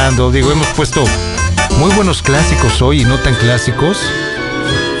estemos logrando. Digo, hemos puesto muy buenos clásicos hoy y no tan clásicos.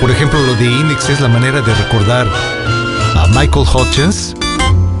 Por ejemplo, lo de Inix es la manera de recordar a Michael Hutchence.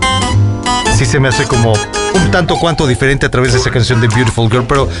 Sí se me hace como un tanto cuanto diferente a través de esa canción de Beautiful Girl,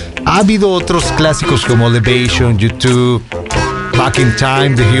 pero ha habido otros clásicos como Elevation, YouTube, Back in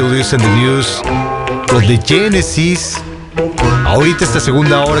Time, The Helios and the News, los de Genesis, ahorita esta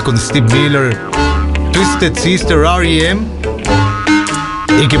segunda hora con Steve Miller, Twisted Sister, R.E.M.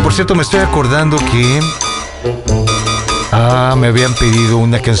 Y que por cierto me estoy acordando que me habían pedido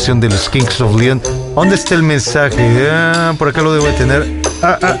una canción de los Kings of Leon. ¿Dónde está el mensaje? Por acá lo debo de tener.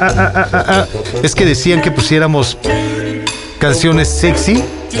 Es que decían que pusiéramos canciones sexy,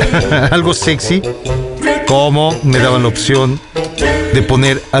 algo sexy. ¿Cómo? Me daban la opción de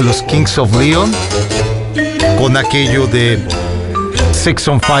poner a los Kings of Leon con aquello de Sex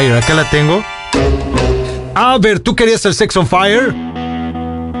on Fire. Acá la tengo. A ver, ¿tú querías el Sex on Fire?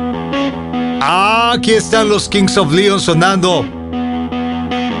 Aquí están los Kings of Leon sonando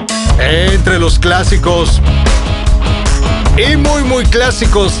entre los clásicos y muy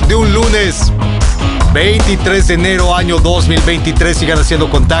clásicos de un lunes 23 de enero año 2023. Sigan haciendo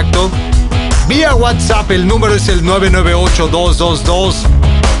contacto vía WhatsApp. El número es el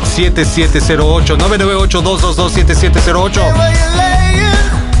 998-222-7708 998-222-7708. Yeah.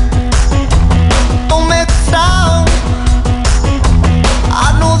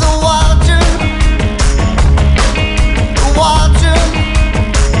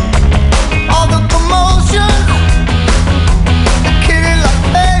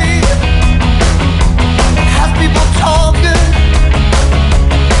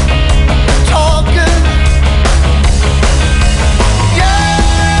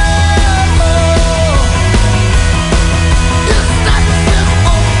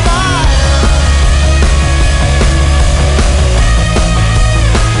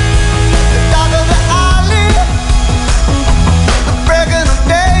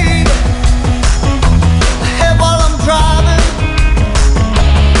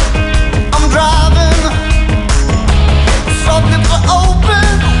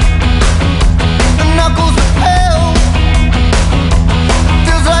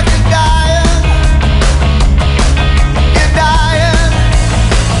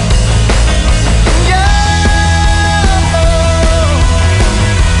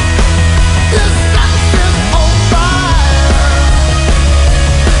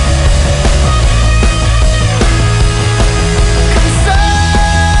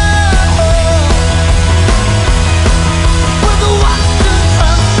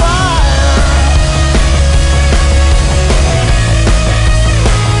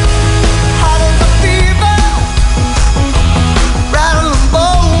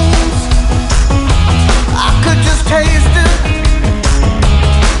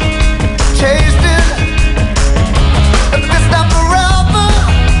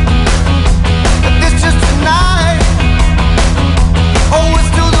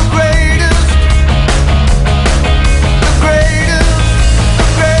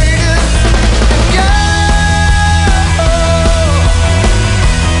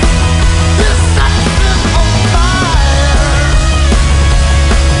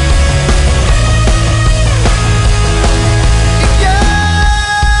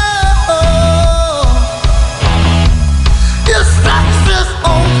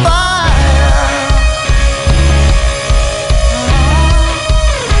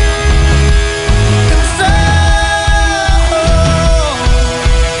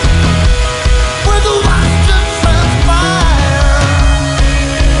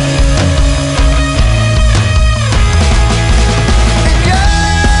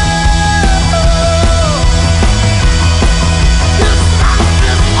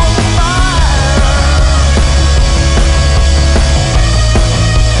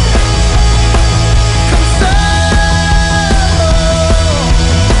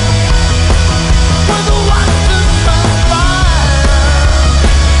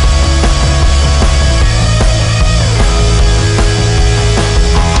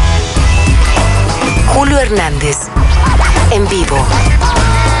 Hernández, en vivo.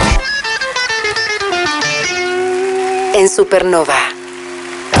 En Supernova.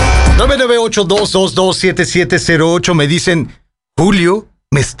 998-222-7708 me dicen, Julio,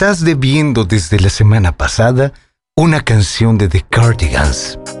 me estás debiendo desde la semana pasada una canción de The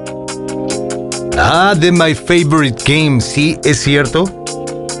Cardigans. De My Favorite Game, sí, es cierto.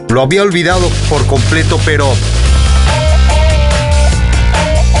 Lo había olvidado por completo, pero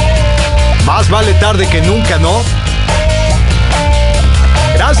más vale tarde que nunca, ¿no?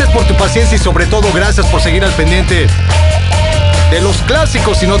 Gracias por tu paciencia y sobre todo gracias por seguir al pendiente de los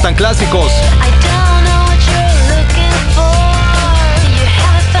clásicos y no tan clásicos.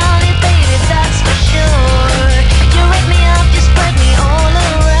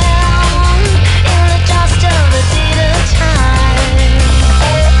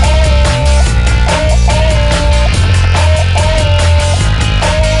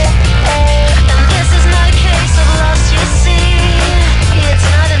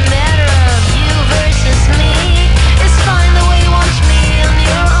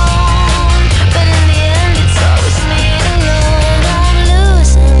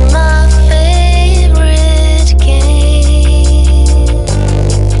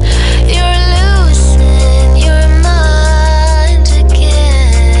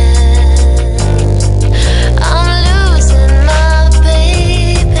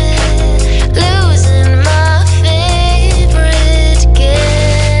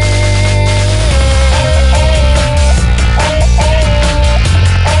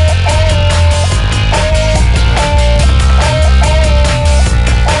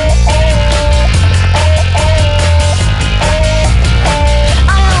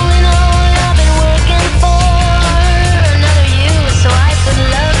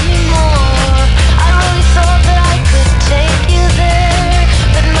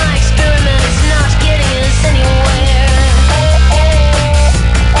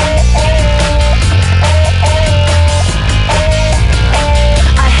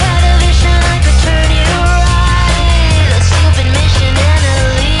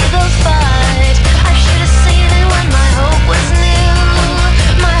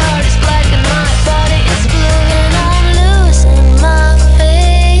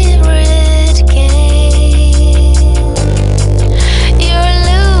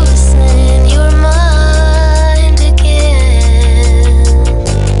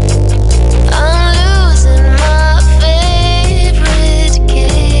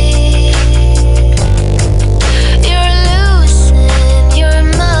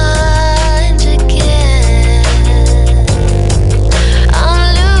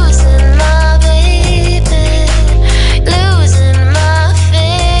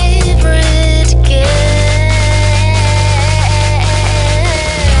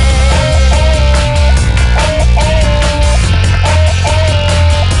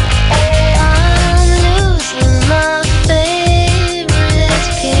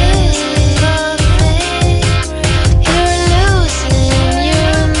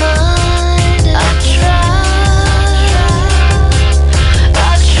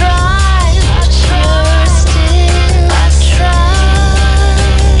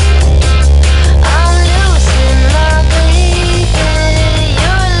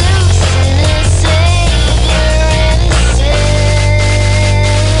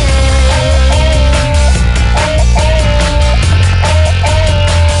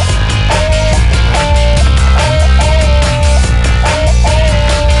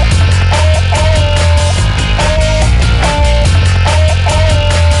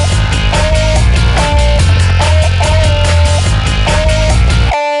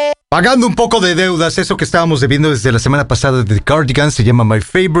 Pagando un poco de deudas, eso que estábamos debiendo desde la semana pasada de The Cardigans se llama My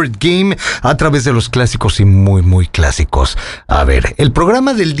Favorite Game a través de los clásicos y muy, muy clásicos. A ver, el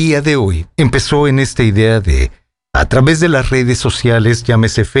programa del día de hoy empezó en esta idea de, a través de las redes sociales,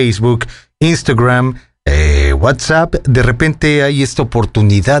 llámese Facebook, Instagram, WhatsApp, de repente hay esta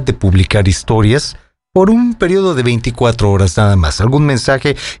oportunidad de publicar historias por un periodo de 24 horas nada más, algún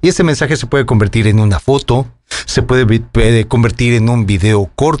mensaje, y ese mensaje se puede convertir en una foto, se puede convertir en un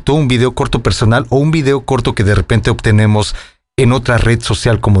video corto personal o un video corto que de repente obtenemos en otra red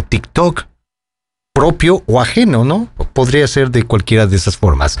social como TikTok, propio o ajeno, ¿no? Podría ser de cualquiera de esas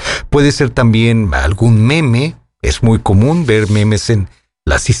formas. Puede ser también algún meme, es muy común ver memes en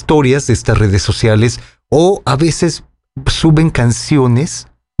las historias de estas redes sociales, o a veces suben canciones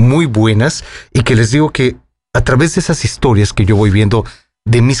muy buenas y que les digo que a través de esas historias que yo voy viendo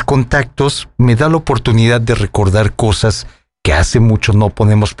de mis contactos me da la oportunidad de recordar cosas que hace mucho no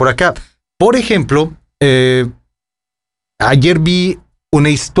ponemos por acá. Por ejemplo, ayer vi una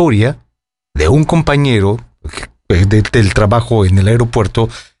historia de un compañero del trabajo en el aeropuerto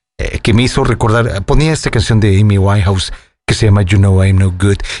que me hizo recordar, ponía esta canción de Amy Winehouse que se llama You Know I'm No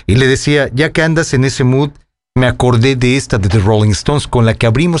Good, y le decía, ya que andas en ese mood, me acordé de esta de The Rolling Stones con la que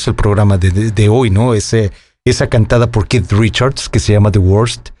abrimos el programa de hoy, ¿no? Esa cantada por Keith Richards que se llama The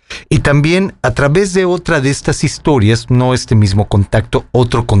Worst. Y también a través de otra de estas historias, no este mismo contacto,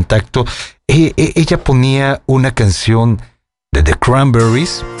 otro contacto, ella ponía una canción de The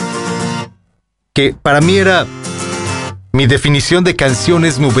Cranberries que para mí era mi definición de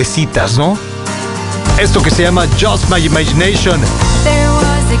canciones nubecitas, ¿no? Esto que se llama Just My Imagination. There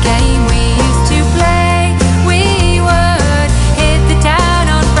was a game we used to play. We would hit the town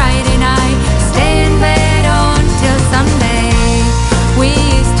on Friday night, stay in bed until Sunday. We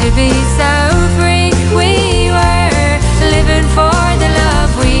used to be so free. We were living for the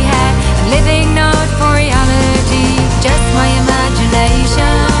love we had, living not for reality. Just my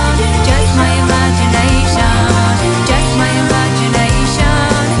imagination. Just my imagination. Just my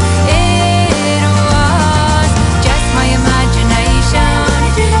imagination. It was just my imagination.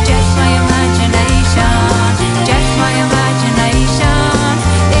 Just my imagination. Just my imagination.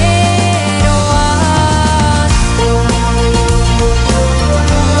 It was.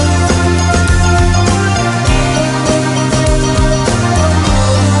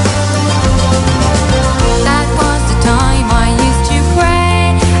 That was the time I used to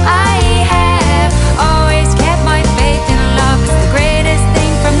pray. I have always kept my faith in love. It's the greatest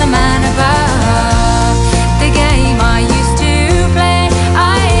thing from the man above. The game I used to play.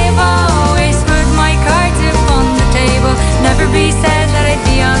 I've always put my cards upon the table. Never be said that I'd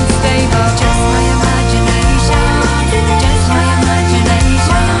be unstable. Just my imagination. Just my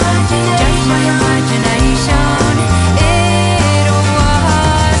imagination. Just my imagination. It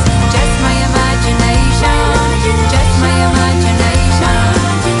was just my imagination. Just my imagination.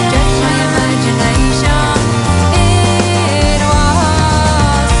 Just my imagination. It was.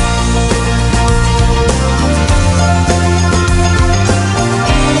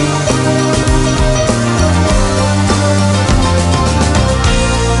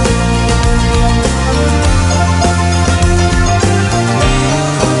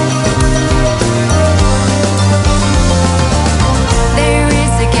 There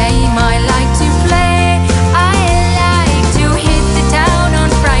is a game I like to play. I like to hit the town on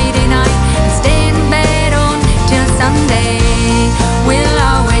Friday night and stay in bed until Sunday. We'll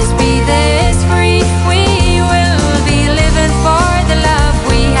always be this free. We will be living for the love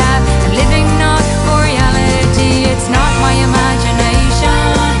we have, and living not for reality. It's not my imagination.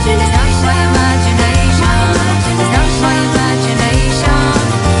 It's not my imagination. It's not my imagination.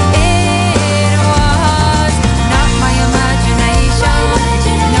 It was not my imagination.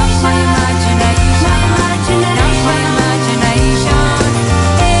 Not my imagination. Not my imagination.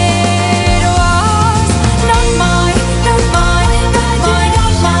 It was not mine. Not mine. Not mine.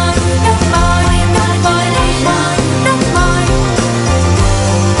 Not mine. Not mine. Not mine. Not mine.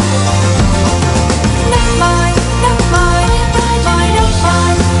 Not mine. Not mine. Not mine. Not mine.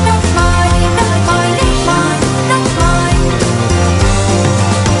 Not mine. Not mine. Not mine. Not mine.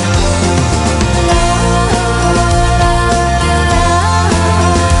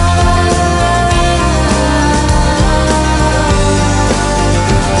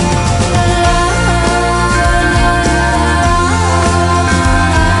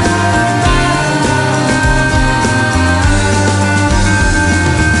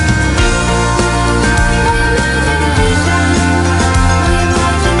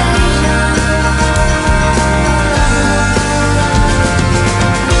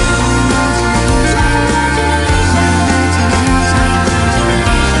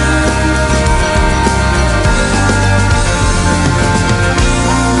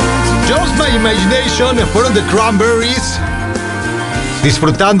 Just My Imagination fueron The Cranberries,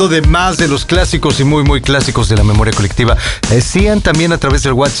 disfrutando de más de los clásicos y muy muy clásicos de la memoria colectiva. Decían también a través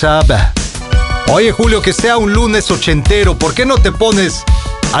del WhatsApp: oye Julio, que sea un lunes ochentero, ¿por qué no te pones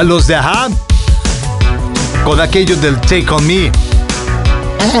a los de Ajá con aquello del Take On Me?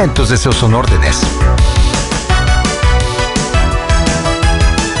 Entonces esos son órdenes.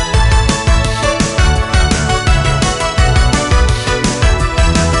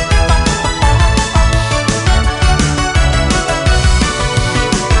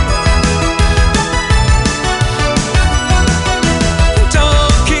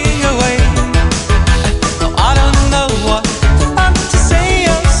 Talking away. I don't know what I'm to say.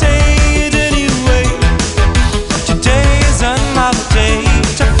 I'll say it anyway. Today is another day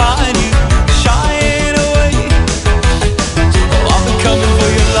to find you shy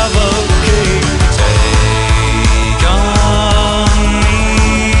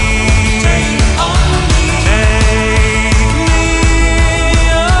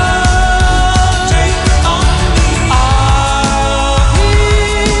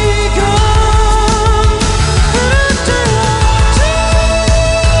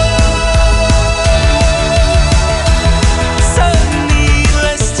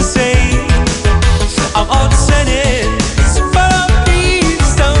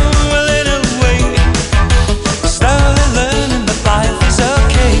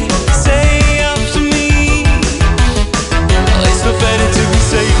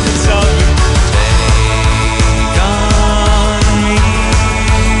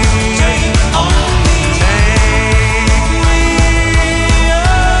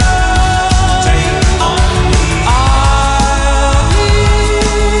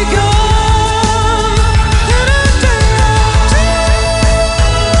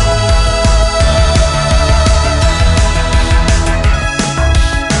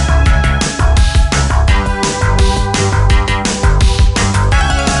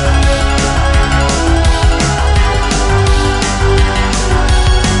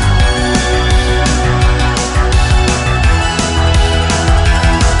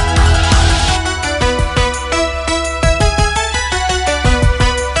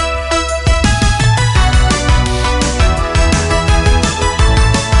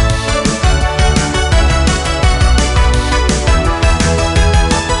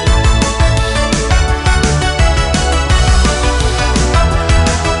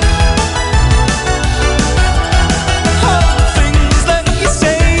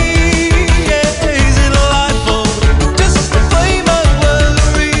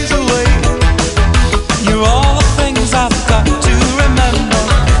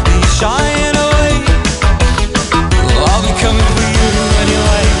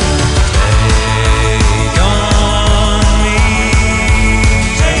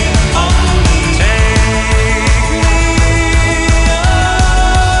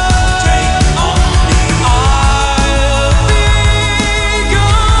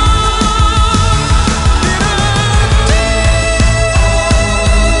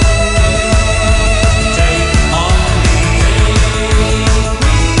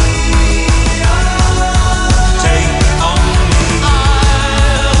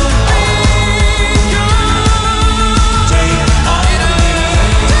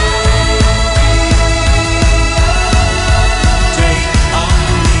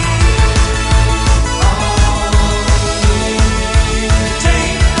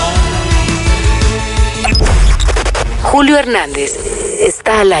Hernández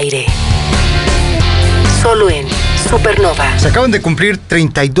está al aire. Solo en Supernova. Se acaban de cumplir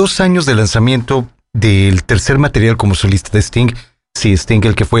 32 años de lanzamiento del tercer material como solista de Sting. Sí, Sting,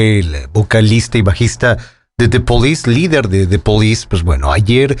 el que fue el vocalista y bajista de The Police, líder de The Police. Pues bueno,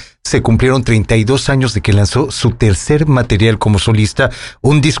 ayer se cumplieron 32 años de que lanzó su tercer material como solista,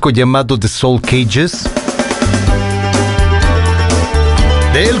 un disco llamado The Soul Cages,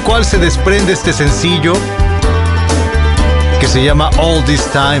 del cual se desprende este sencillo que se llama All This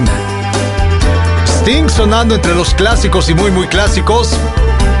Time. Sting sonando entre los clásicos y muy clásicos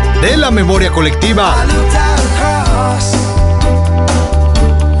de la memoria colectiva. I looked out across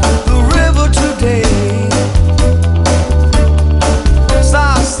the river today.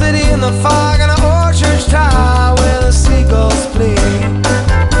 Saw a city in the fog and an old church tower where the seagulls play.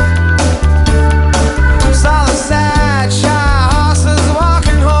 Saw the sad, shy horses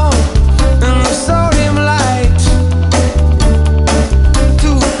walking home in the sodium light.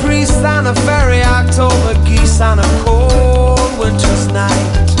 Two priests on a ferry, October geese on a cold winter's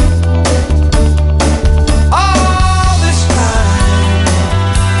night. All this time,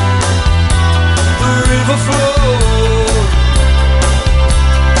 the river flowed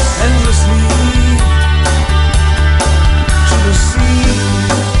endlessly to the sea.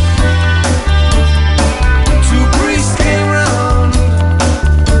 Two priests came round.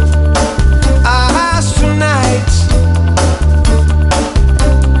 I asked tonight,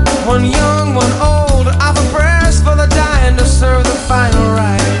 one young, one old, offer prayers for the dying to serve the final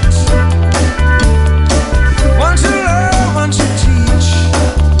rite. One to learn, one to teach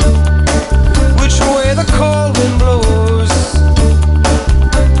which way the cold wind blows.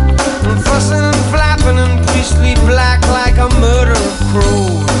 And fussing and flapping in priestly black like a murder of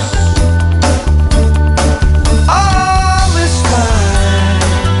crows. All this time,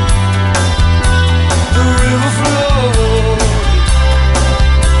 the river flowed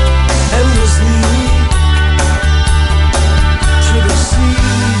endlessly to the sea.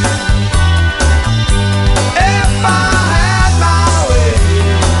 If I had my way,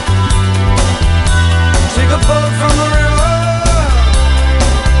 take a boat from the river,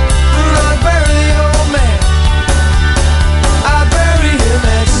 and I'd bury the old man. I'd bury him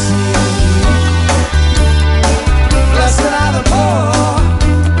at sea. Blessed are the poor,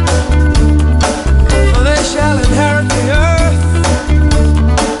 for they shall inherit the earth.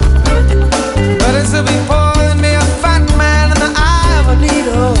 Better to be poor than be a fat man in the eye of a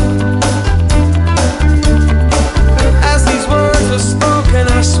needle. As these words were spoken,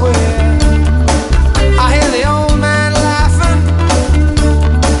 I swear, I hear the old man laughing.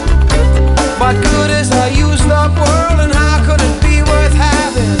 What good is a used up world, and how could it be worth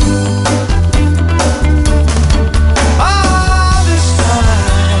having? All this time,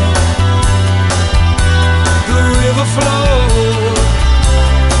 the river flowed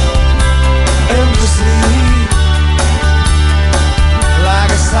endlessly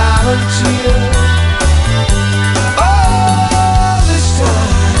like a silent tear. All this time,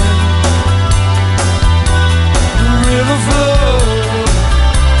 the river flowed.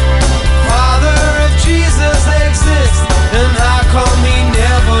 Father, if Jesus exists, then how come he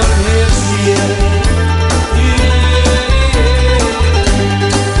never lives here?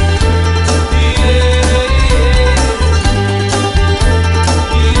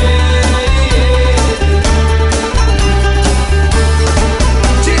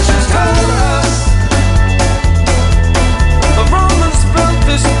 Teachers told us the Romans built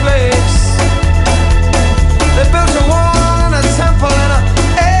this place. They built a wall and a temple and an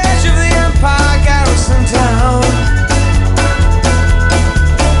edge of the empire garrison town.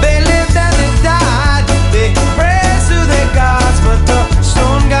 They lived and they died. They prayed to their gods, but the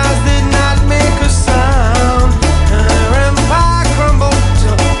stone gods did not make a sound. And their empire crumbled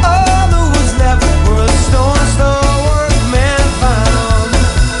till all that was left were the stones the workmen found.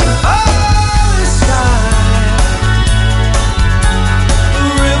 All this time, the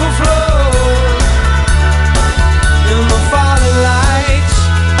river flowed in the falling light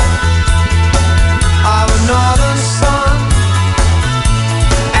of a northern sun.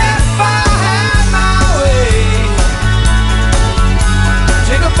 If I had my way,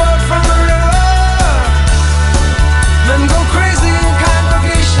 take a boat from the river, men go crazy in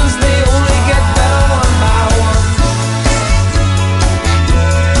congregations, they only get better one by one.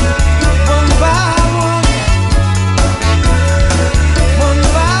 One by one, one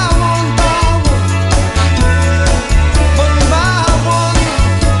by one by one, one by one.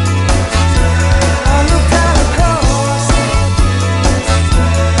 I looked out across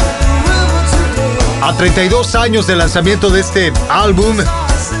the river today. A 32 años de lanzamiento de este álbum, Saw a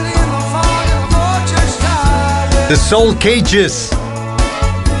city in the fog and a old church tower. The Soul Cages.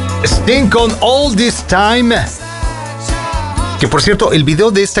 Sting con All This Time. Que por cierto, el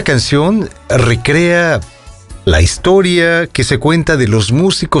video de esta canción recrea la historia que se cuenta de los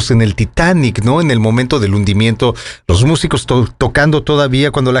músicos en el Titanic, ¿no? En el momento del hundimiento, los músicos tocando todavía,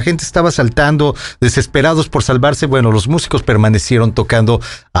 cuando la gente estaba saltando, desesperados por salvarse, bueno, los músicos permanecieron tocando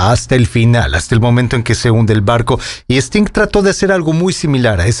hasta el final, hasta el momento en que se hunde el barco. Y Sting trató de hacer algo muy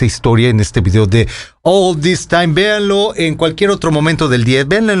similar a esa historia en este video de All This Time. Véanlo en cualquier otro momento del día,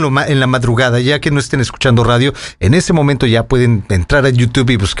 véanlo en la madrugada, ya que no estén escuchando radio. En ese momento ya pueden entrar a YouTube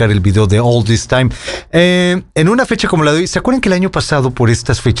y buscar el video de All This Time. En una fecha como la de hoy, ¿se acuerdan que el año pasado por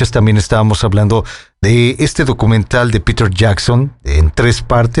estas fechas también estábamos hablando de este documental de Peter Jackson en 3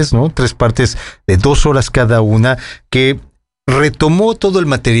 partes, ¿no? 3 partes de 2 horas cada una, que retomó todo el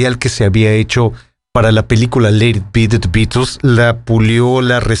material que se había hecho para la película Let It Be de The Beatles, la pulió,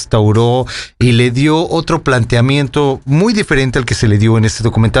 la restauró y le dio otro planteamiento muy diferente al que se le dio en este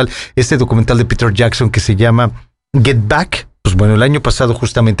documental de Peter Jackson que se llama Get Back. Pues bueno, el año pasado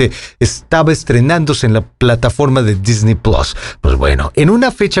justamente estaba estrenándose en la plataforma de Disney Plus. Pues bueno, en una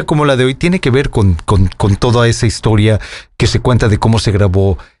fecha como la de hoy tiene que ver con toda esa historia que se cuenta de cómo se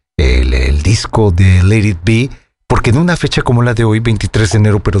grabó el disco de Let It Be. Porque en una fecha como la de hoy, 23 de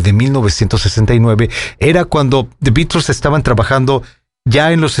enero, pero de 1969, era cuando The Beatles estaban trabajando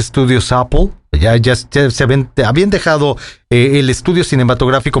ya en los estudios Apple. Ya se habían dejado el estudio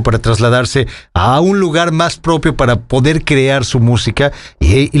cinematográfico para trasladarse a un lugar más propio para poder crear su música.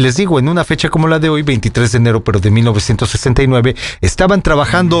 Y les digo, en una fecha como la de hoy, 23 de enero, pero de 1969, estaban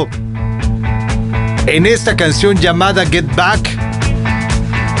trabajando en esta canción llamada Get Back.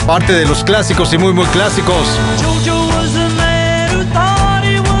 Parte de los clásicos y muy, muy clásicos. Jojo was a man who thought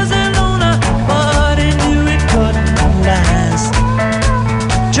he was a loner, but he knew it couldn't last.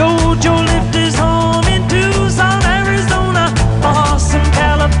 Jojo lived his home in Tucson, Arizona, or some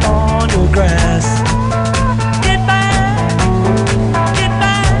California grass. Get back, get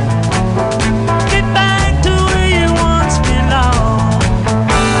back, get back to where you once belonged.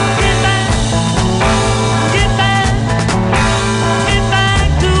 Get back, get back, get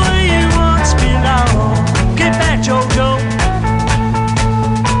back to where you once belonged. Get back, Jojo.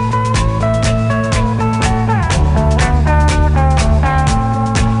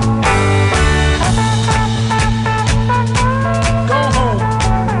 Go home.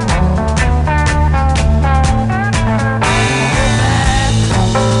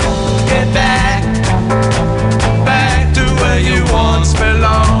 Get back, back to where you once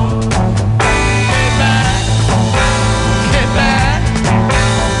belonged. Get back,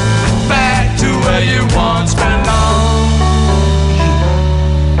 back to where you once belonged.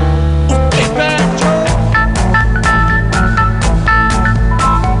 Get back, Joe.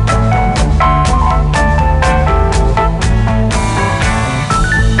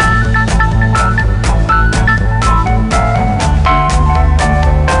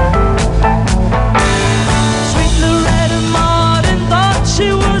 Sweet Loretta Martin thought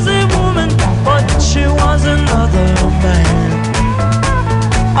she was a woman, but she was another man.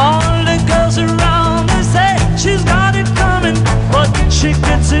 All the girls around her say she's got it coming, but she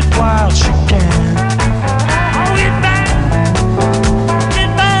gets it while she can. Oh, get back,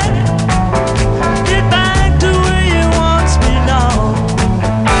 get back, get back to where you once belonged.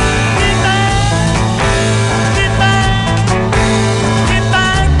 Get back, get back, get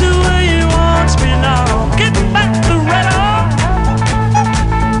back to where you once belonged. Get back, Loretta.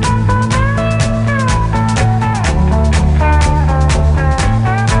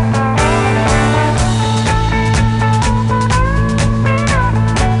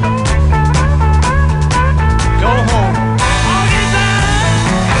 Go home. Oh, get back,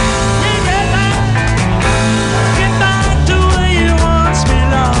 get back, get back to where you once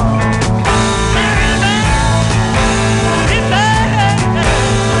belonged. Get back, get back,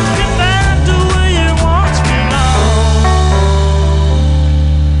 get back to where you once belonged.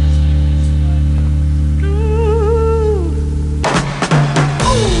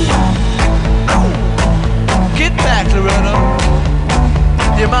 Get back, Loretta.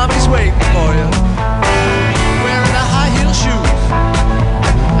 Your mommy's waiting for you. Wearing a high heel shoes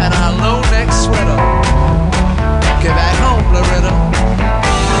and a low neck sweater. Get back home, Loretta.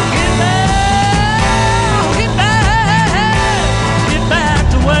 Get back, get back, get back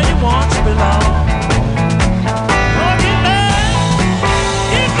to where you once belonged. Oh, get back,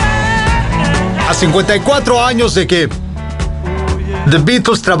 A 54 años de que The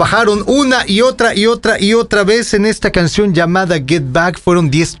Beatles trabajaron una y otra vez en esta canción llamada Get Back. Fueron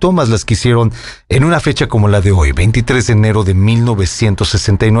 10 tomas las que hicieron en una fecha como la de hoy, 23 de enero de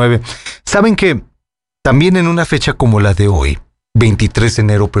 1969. ¿Saben que también en una fecha como la de hoy, 23 de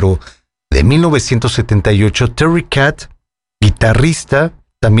enero, pero de 1978, Terry Cat, guitarrista,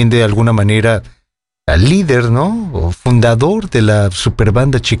 también de alguna manera líder, ¿no? O fundador de la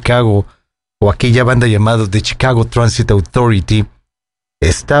superbanda Chicago, o aquella banda llamada The Chicago Transit Authority,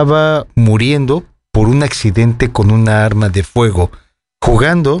 estaba muriendo por un accidente con una arma de fuego,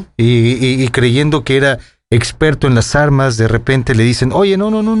 jugando y creyendo que era experto en las armas. De repente le dicen, oye,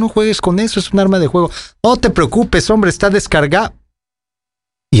 no juegues con eso, es un arma de fuego. No te preocupes, hombre, está descargado.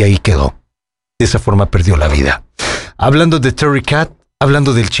 Y ahí quedó. De esa forma perdió la vida. Hablando de Terry Cat,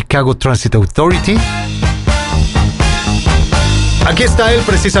 hablando del Chicago Transit Authority, aquí está él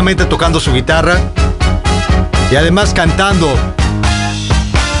precisamente tocando su guitarra y además cantando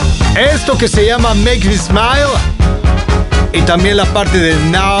esto que se llama Make Me Smile, y también la parte de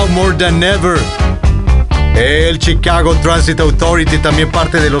Now More Than Ever. El Chicago Transit Authority, también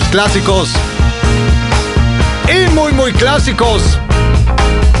parte de los clásicos y muy clásicos.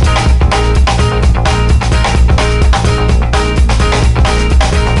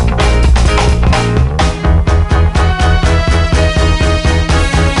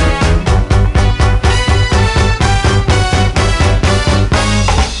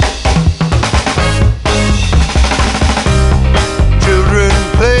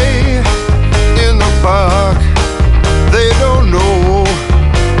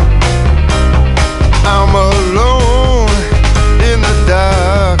 I'm alone in the dark.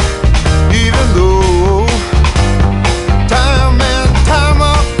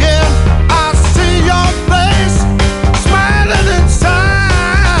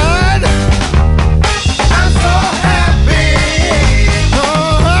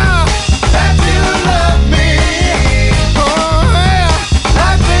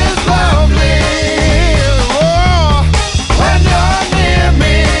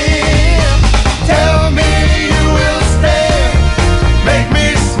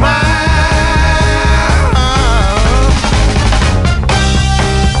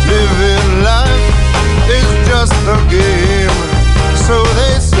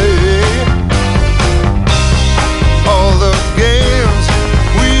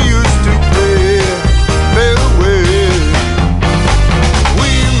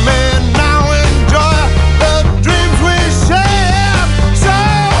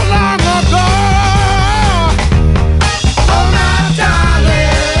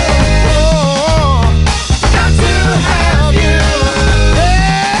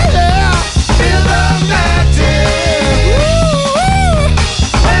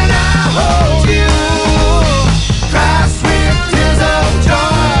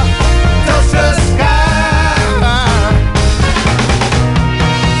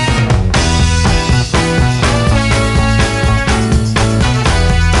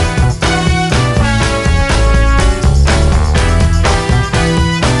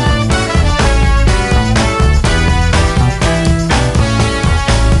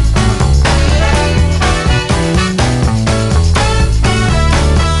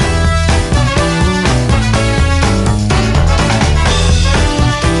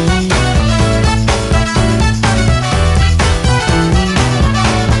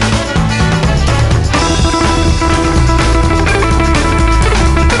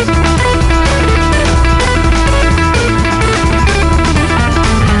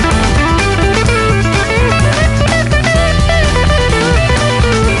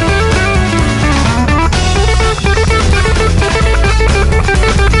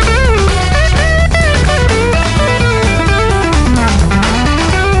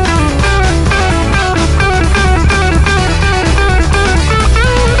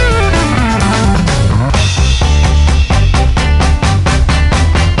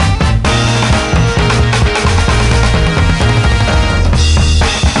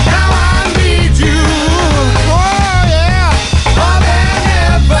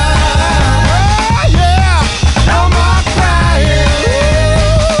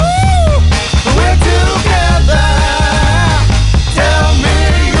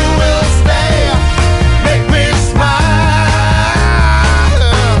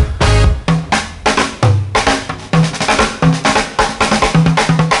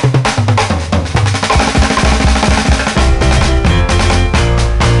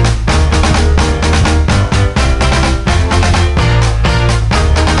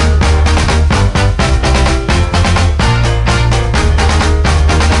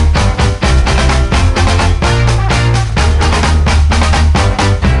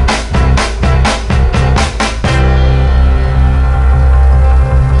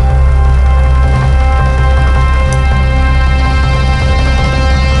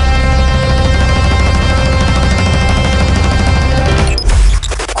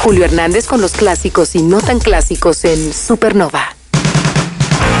 Julio Hernández con los clásicos y no tan clásicos en Supernova.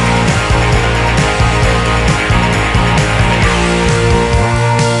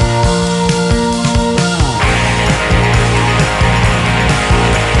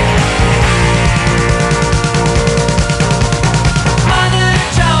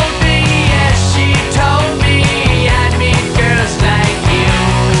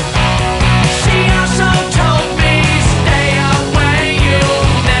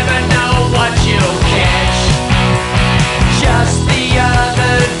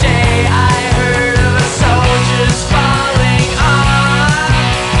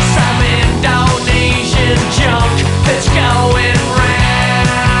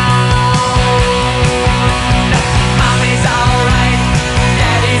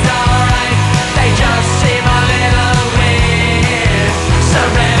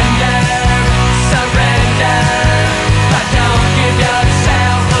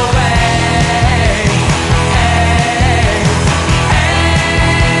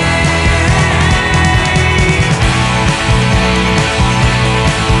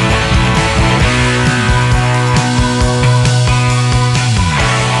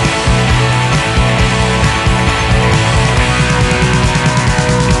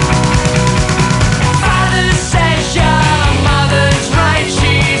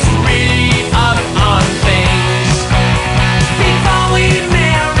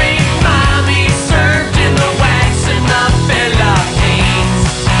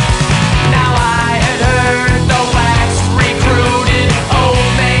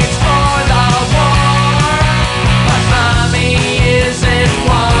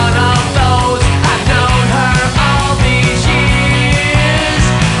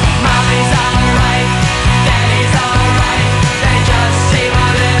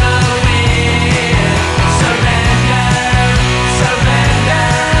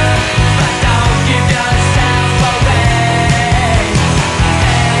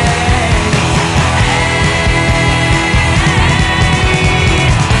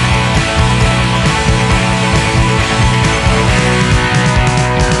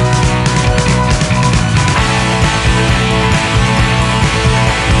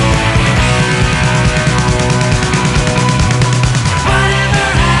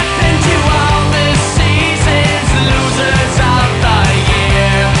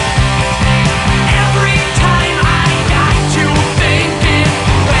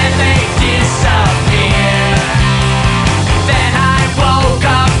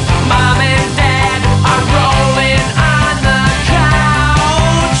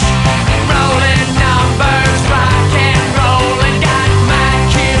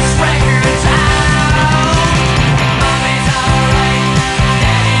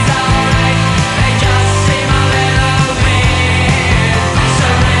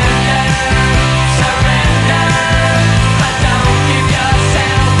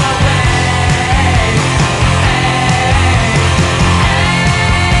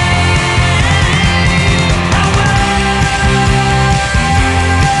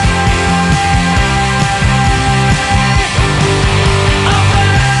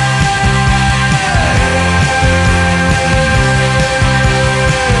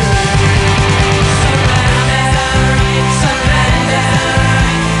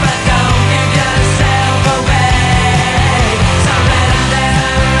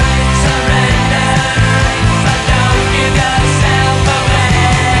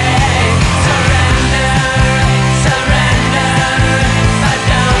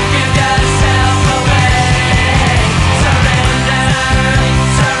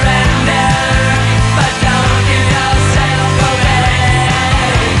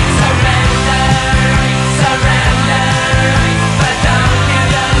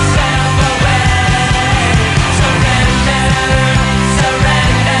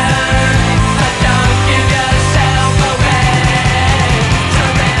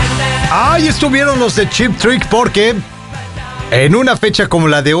 Estuvieron los de Cheap Trick porque en una fecha como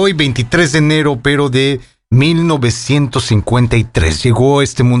la de hoy, 23 de enero, pero de 1953, llegó a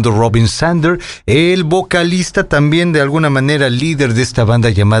este mundo Robin Zander, el vocalista también de alguna manera líder de esta banda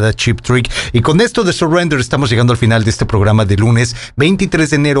llamada Cheap Trick. Y con esto de Surrender estamos llegando al final de este programa de lunes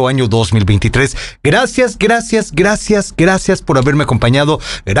 23 de enero año 2023. Gracias por haberme acompañado,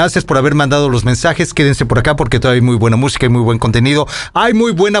 gracias por haber mandado los mensajes. Quédense por acá porque todavía hay muy buena música y muy buen contenido, hay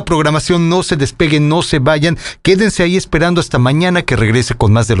muy buena programación. No se despeguen, no se vayan, quédense ahí esperando hasta mañana que regrese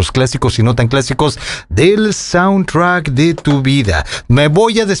con más de los clásicos y no tan clásicos del soundtrack de tu vida. Me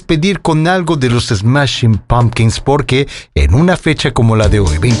voy a despedir con algo de los Smashing Pumpkins porque en una fecha como la de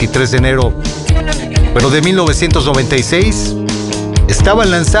hoy, 23 de enero, pero de 1996,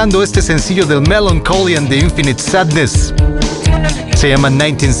 estaban lanzando este sencillo del Melancholy and the Infinite Sadness. Se llama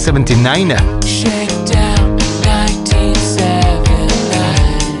 1979.